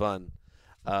sorts of fun.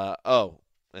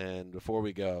 And before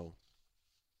we go,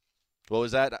 what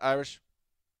was that, Irish?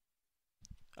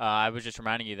 I was just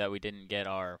reminding you that we didn't get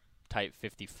our Type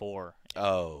 54.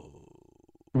 Oh.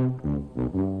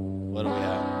 What are we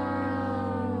at?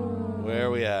 Where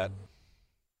are we at?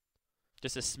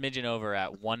 Just a smidgen over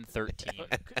at 113.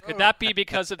 Could that be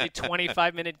because of the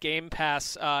 25-minute Game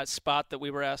Pass spot that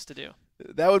we were asked to do?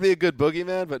 That would be a good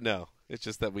boogeyman, but no. It's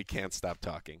just that we can't stop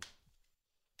talking.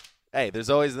 Hey, there's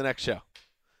always the next show.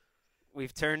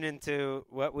 We've turned into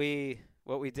what we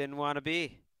didn't want to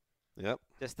be. Yep.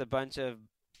 Just a bunch of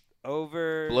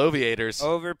bloviators.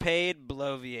 Overpaid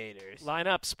bloviators. Line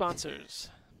up, sponsors.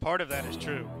 Part of that is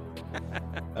true.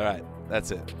 All right,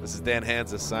 that's it. This is Dan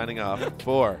Hansa signing off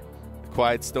for The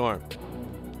Quiet Storm,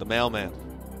 The Mailman,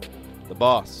 The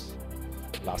Boss,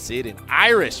 Lassid and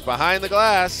Irish behind the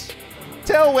glass.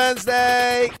 Till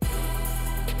Wednesday.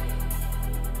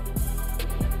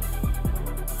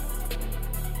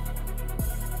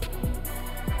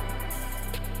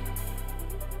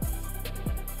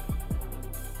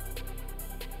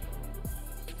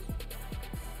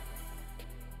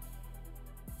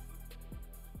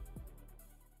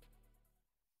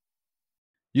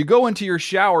 You go into your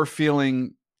shower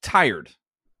feeling tired,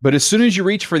 but as soon as you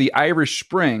reach for the Irish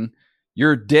Spring,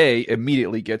 your day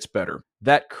immediately gets better.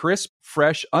 That crisp,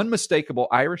 fresh, unmistakable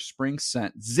Irish Spring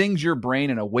scent zings your brain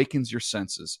and awakens your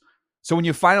senses. So when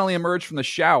you finally emerge from the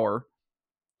shower,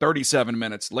 37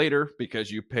 minutes later, because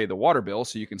you pay the water bill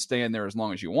so you can stay in there as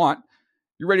long as you want,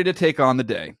 you're ready to take on the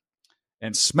day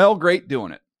and smell great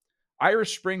doing it.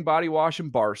 Irish Spring Body Wash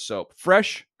and Bar Soap.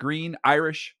 Fresh, green,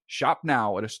 Irish. Shop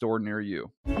now at a store near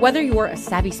you. Whether you're a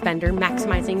savvy spender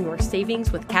maximizing your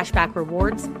savings with cashback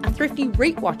rewards, a thrifty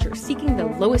rate watcher seeking the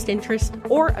lowest interest,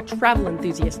 or a travel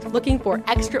enthusiast looking for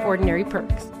extraordinary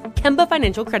perks, Kemba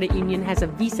Financial Credit Union has a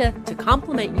visa to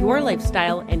complement your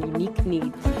lifestyle and unique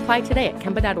needs. Apply today at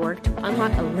Kemba.org to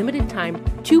unlock a limited-time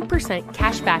 2%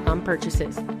 cash back on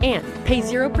purchases and pay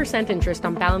 0% interest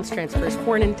on balance transfers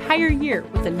for an entire year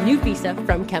with a new visa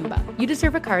from Kemba. You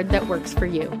deserve a card that works for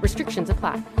you. Restrictions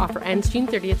apply. Offer ends June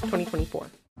 30th, 2024.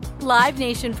 Live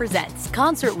Nation presents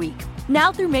Concert Week.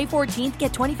 Now through May 14th,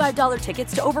 get $25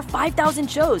 tickets to over 5,000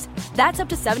 shows. That's up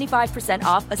to 75%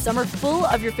 off a summer full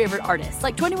of your favorite artists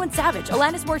like 21 Savage,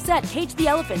 Alanis Morissette, Cage the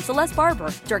Elephant, Celeste Barber,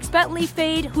 Dierks Bentley,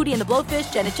 Fade, Hootie and the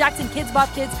Blowfish, Janet Jackson, Kids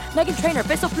Bop Kids, Meghan Trainor,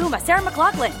 Peso Pluma, Sarah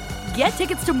McLachlan. Get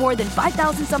tickets to more than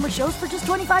 5,000 summer shows for just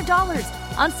 $25.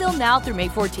 Until now through May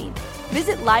 14th.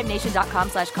 Visit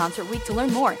LiveNation.com/Concert Week to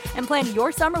learn more and plan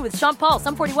your summer with Sean Paul,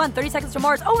 Sum 41, 30 Seconds to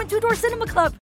Mars, and Two Door Cinema Club.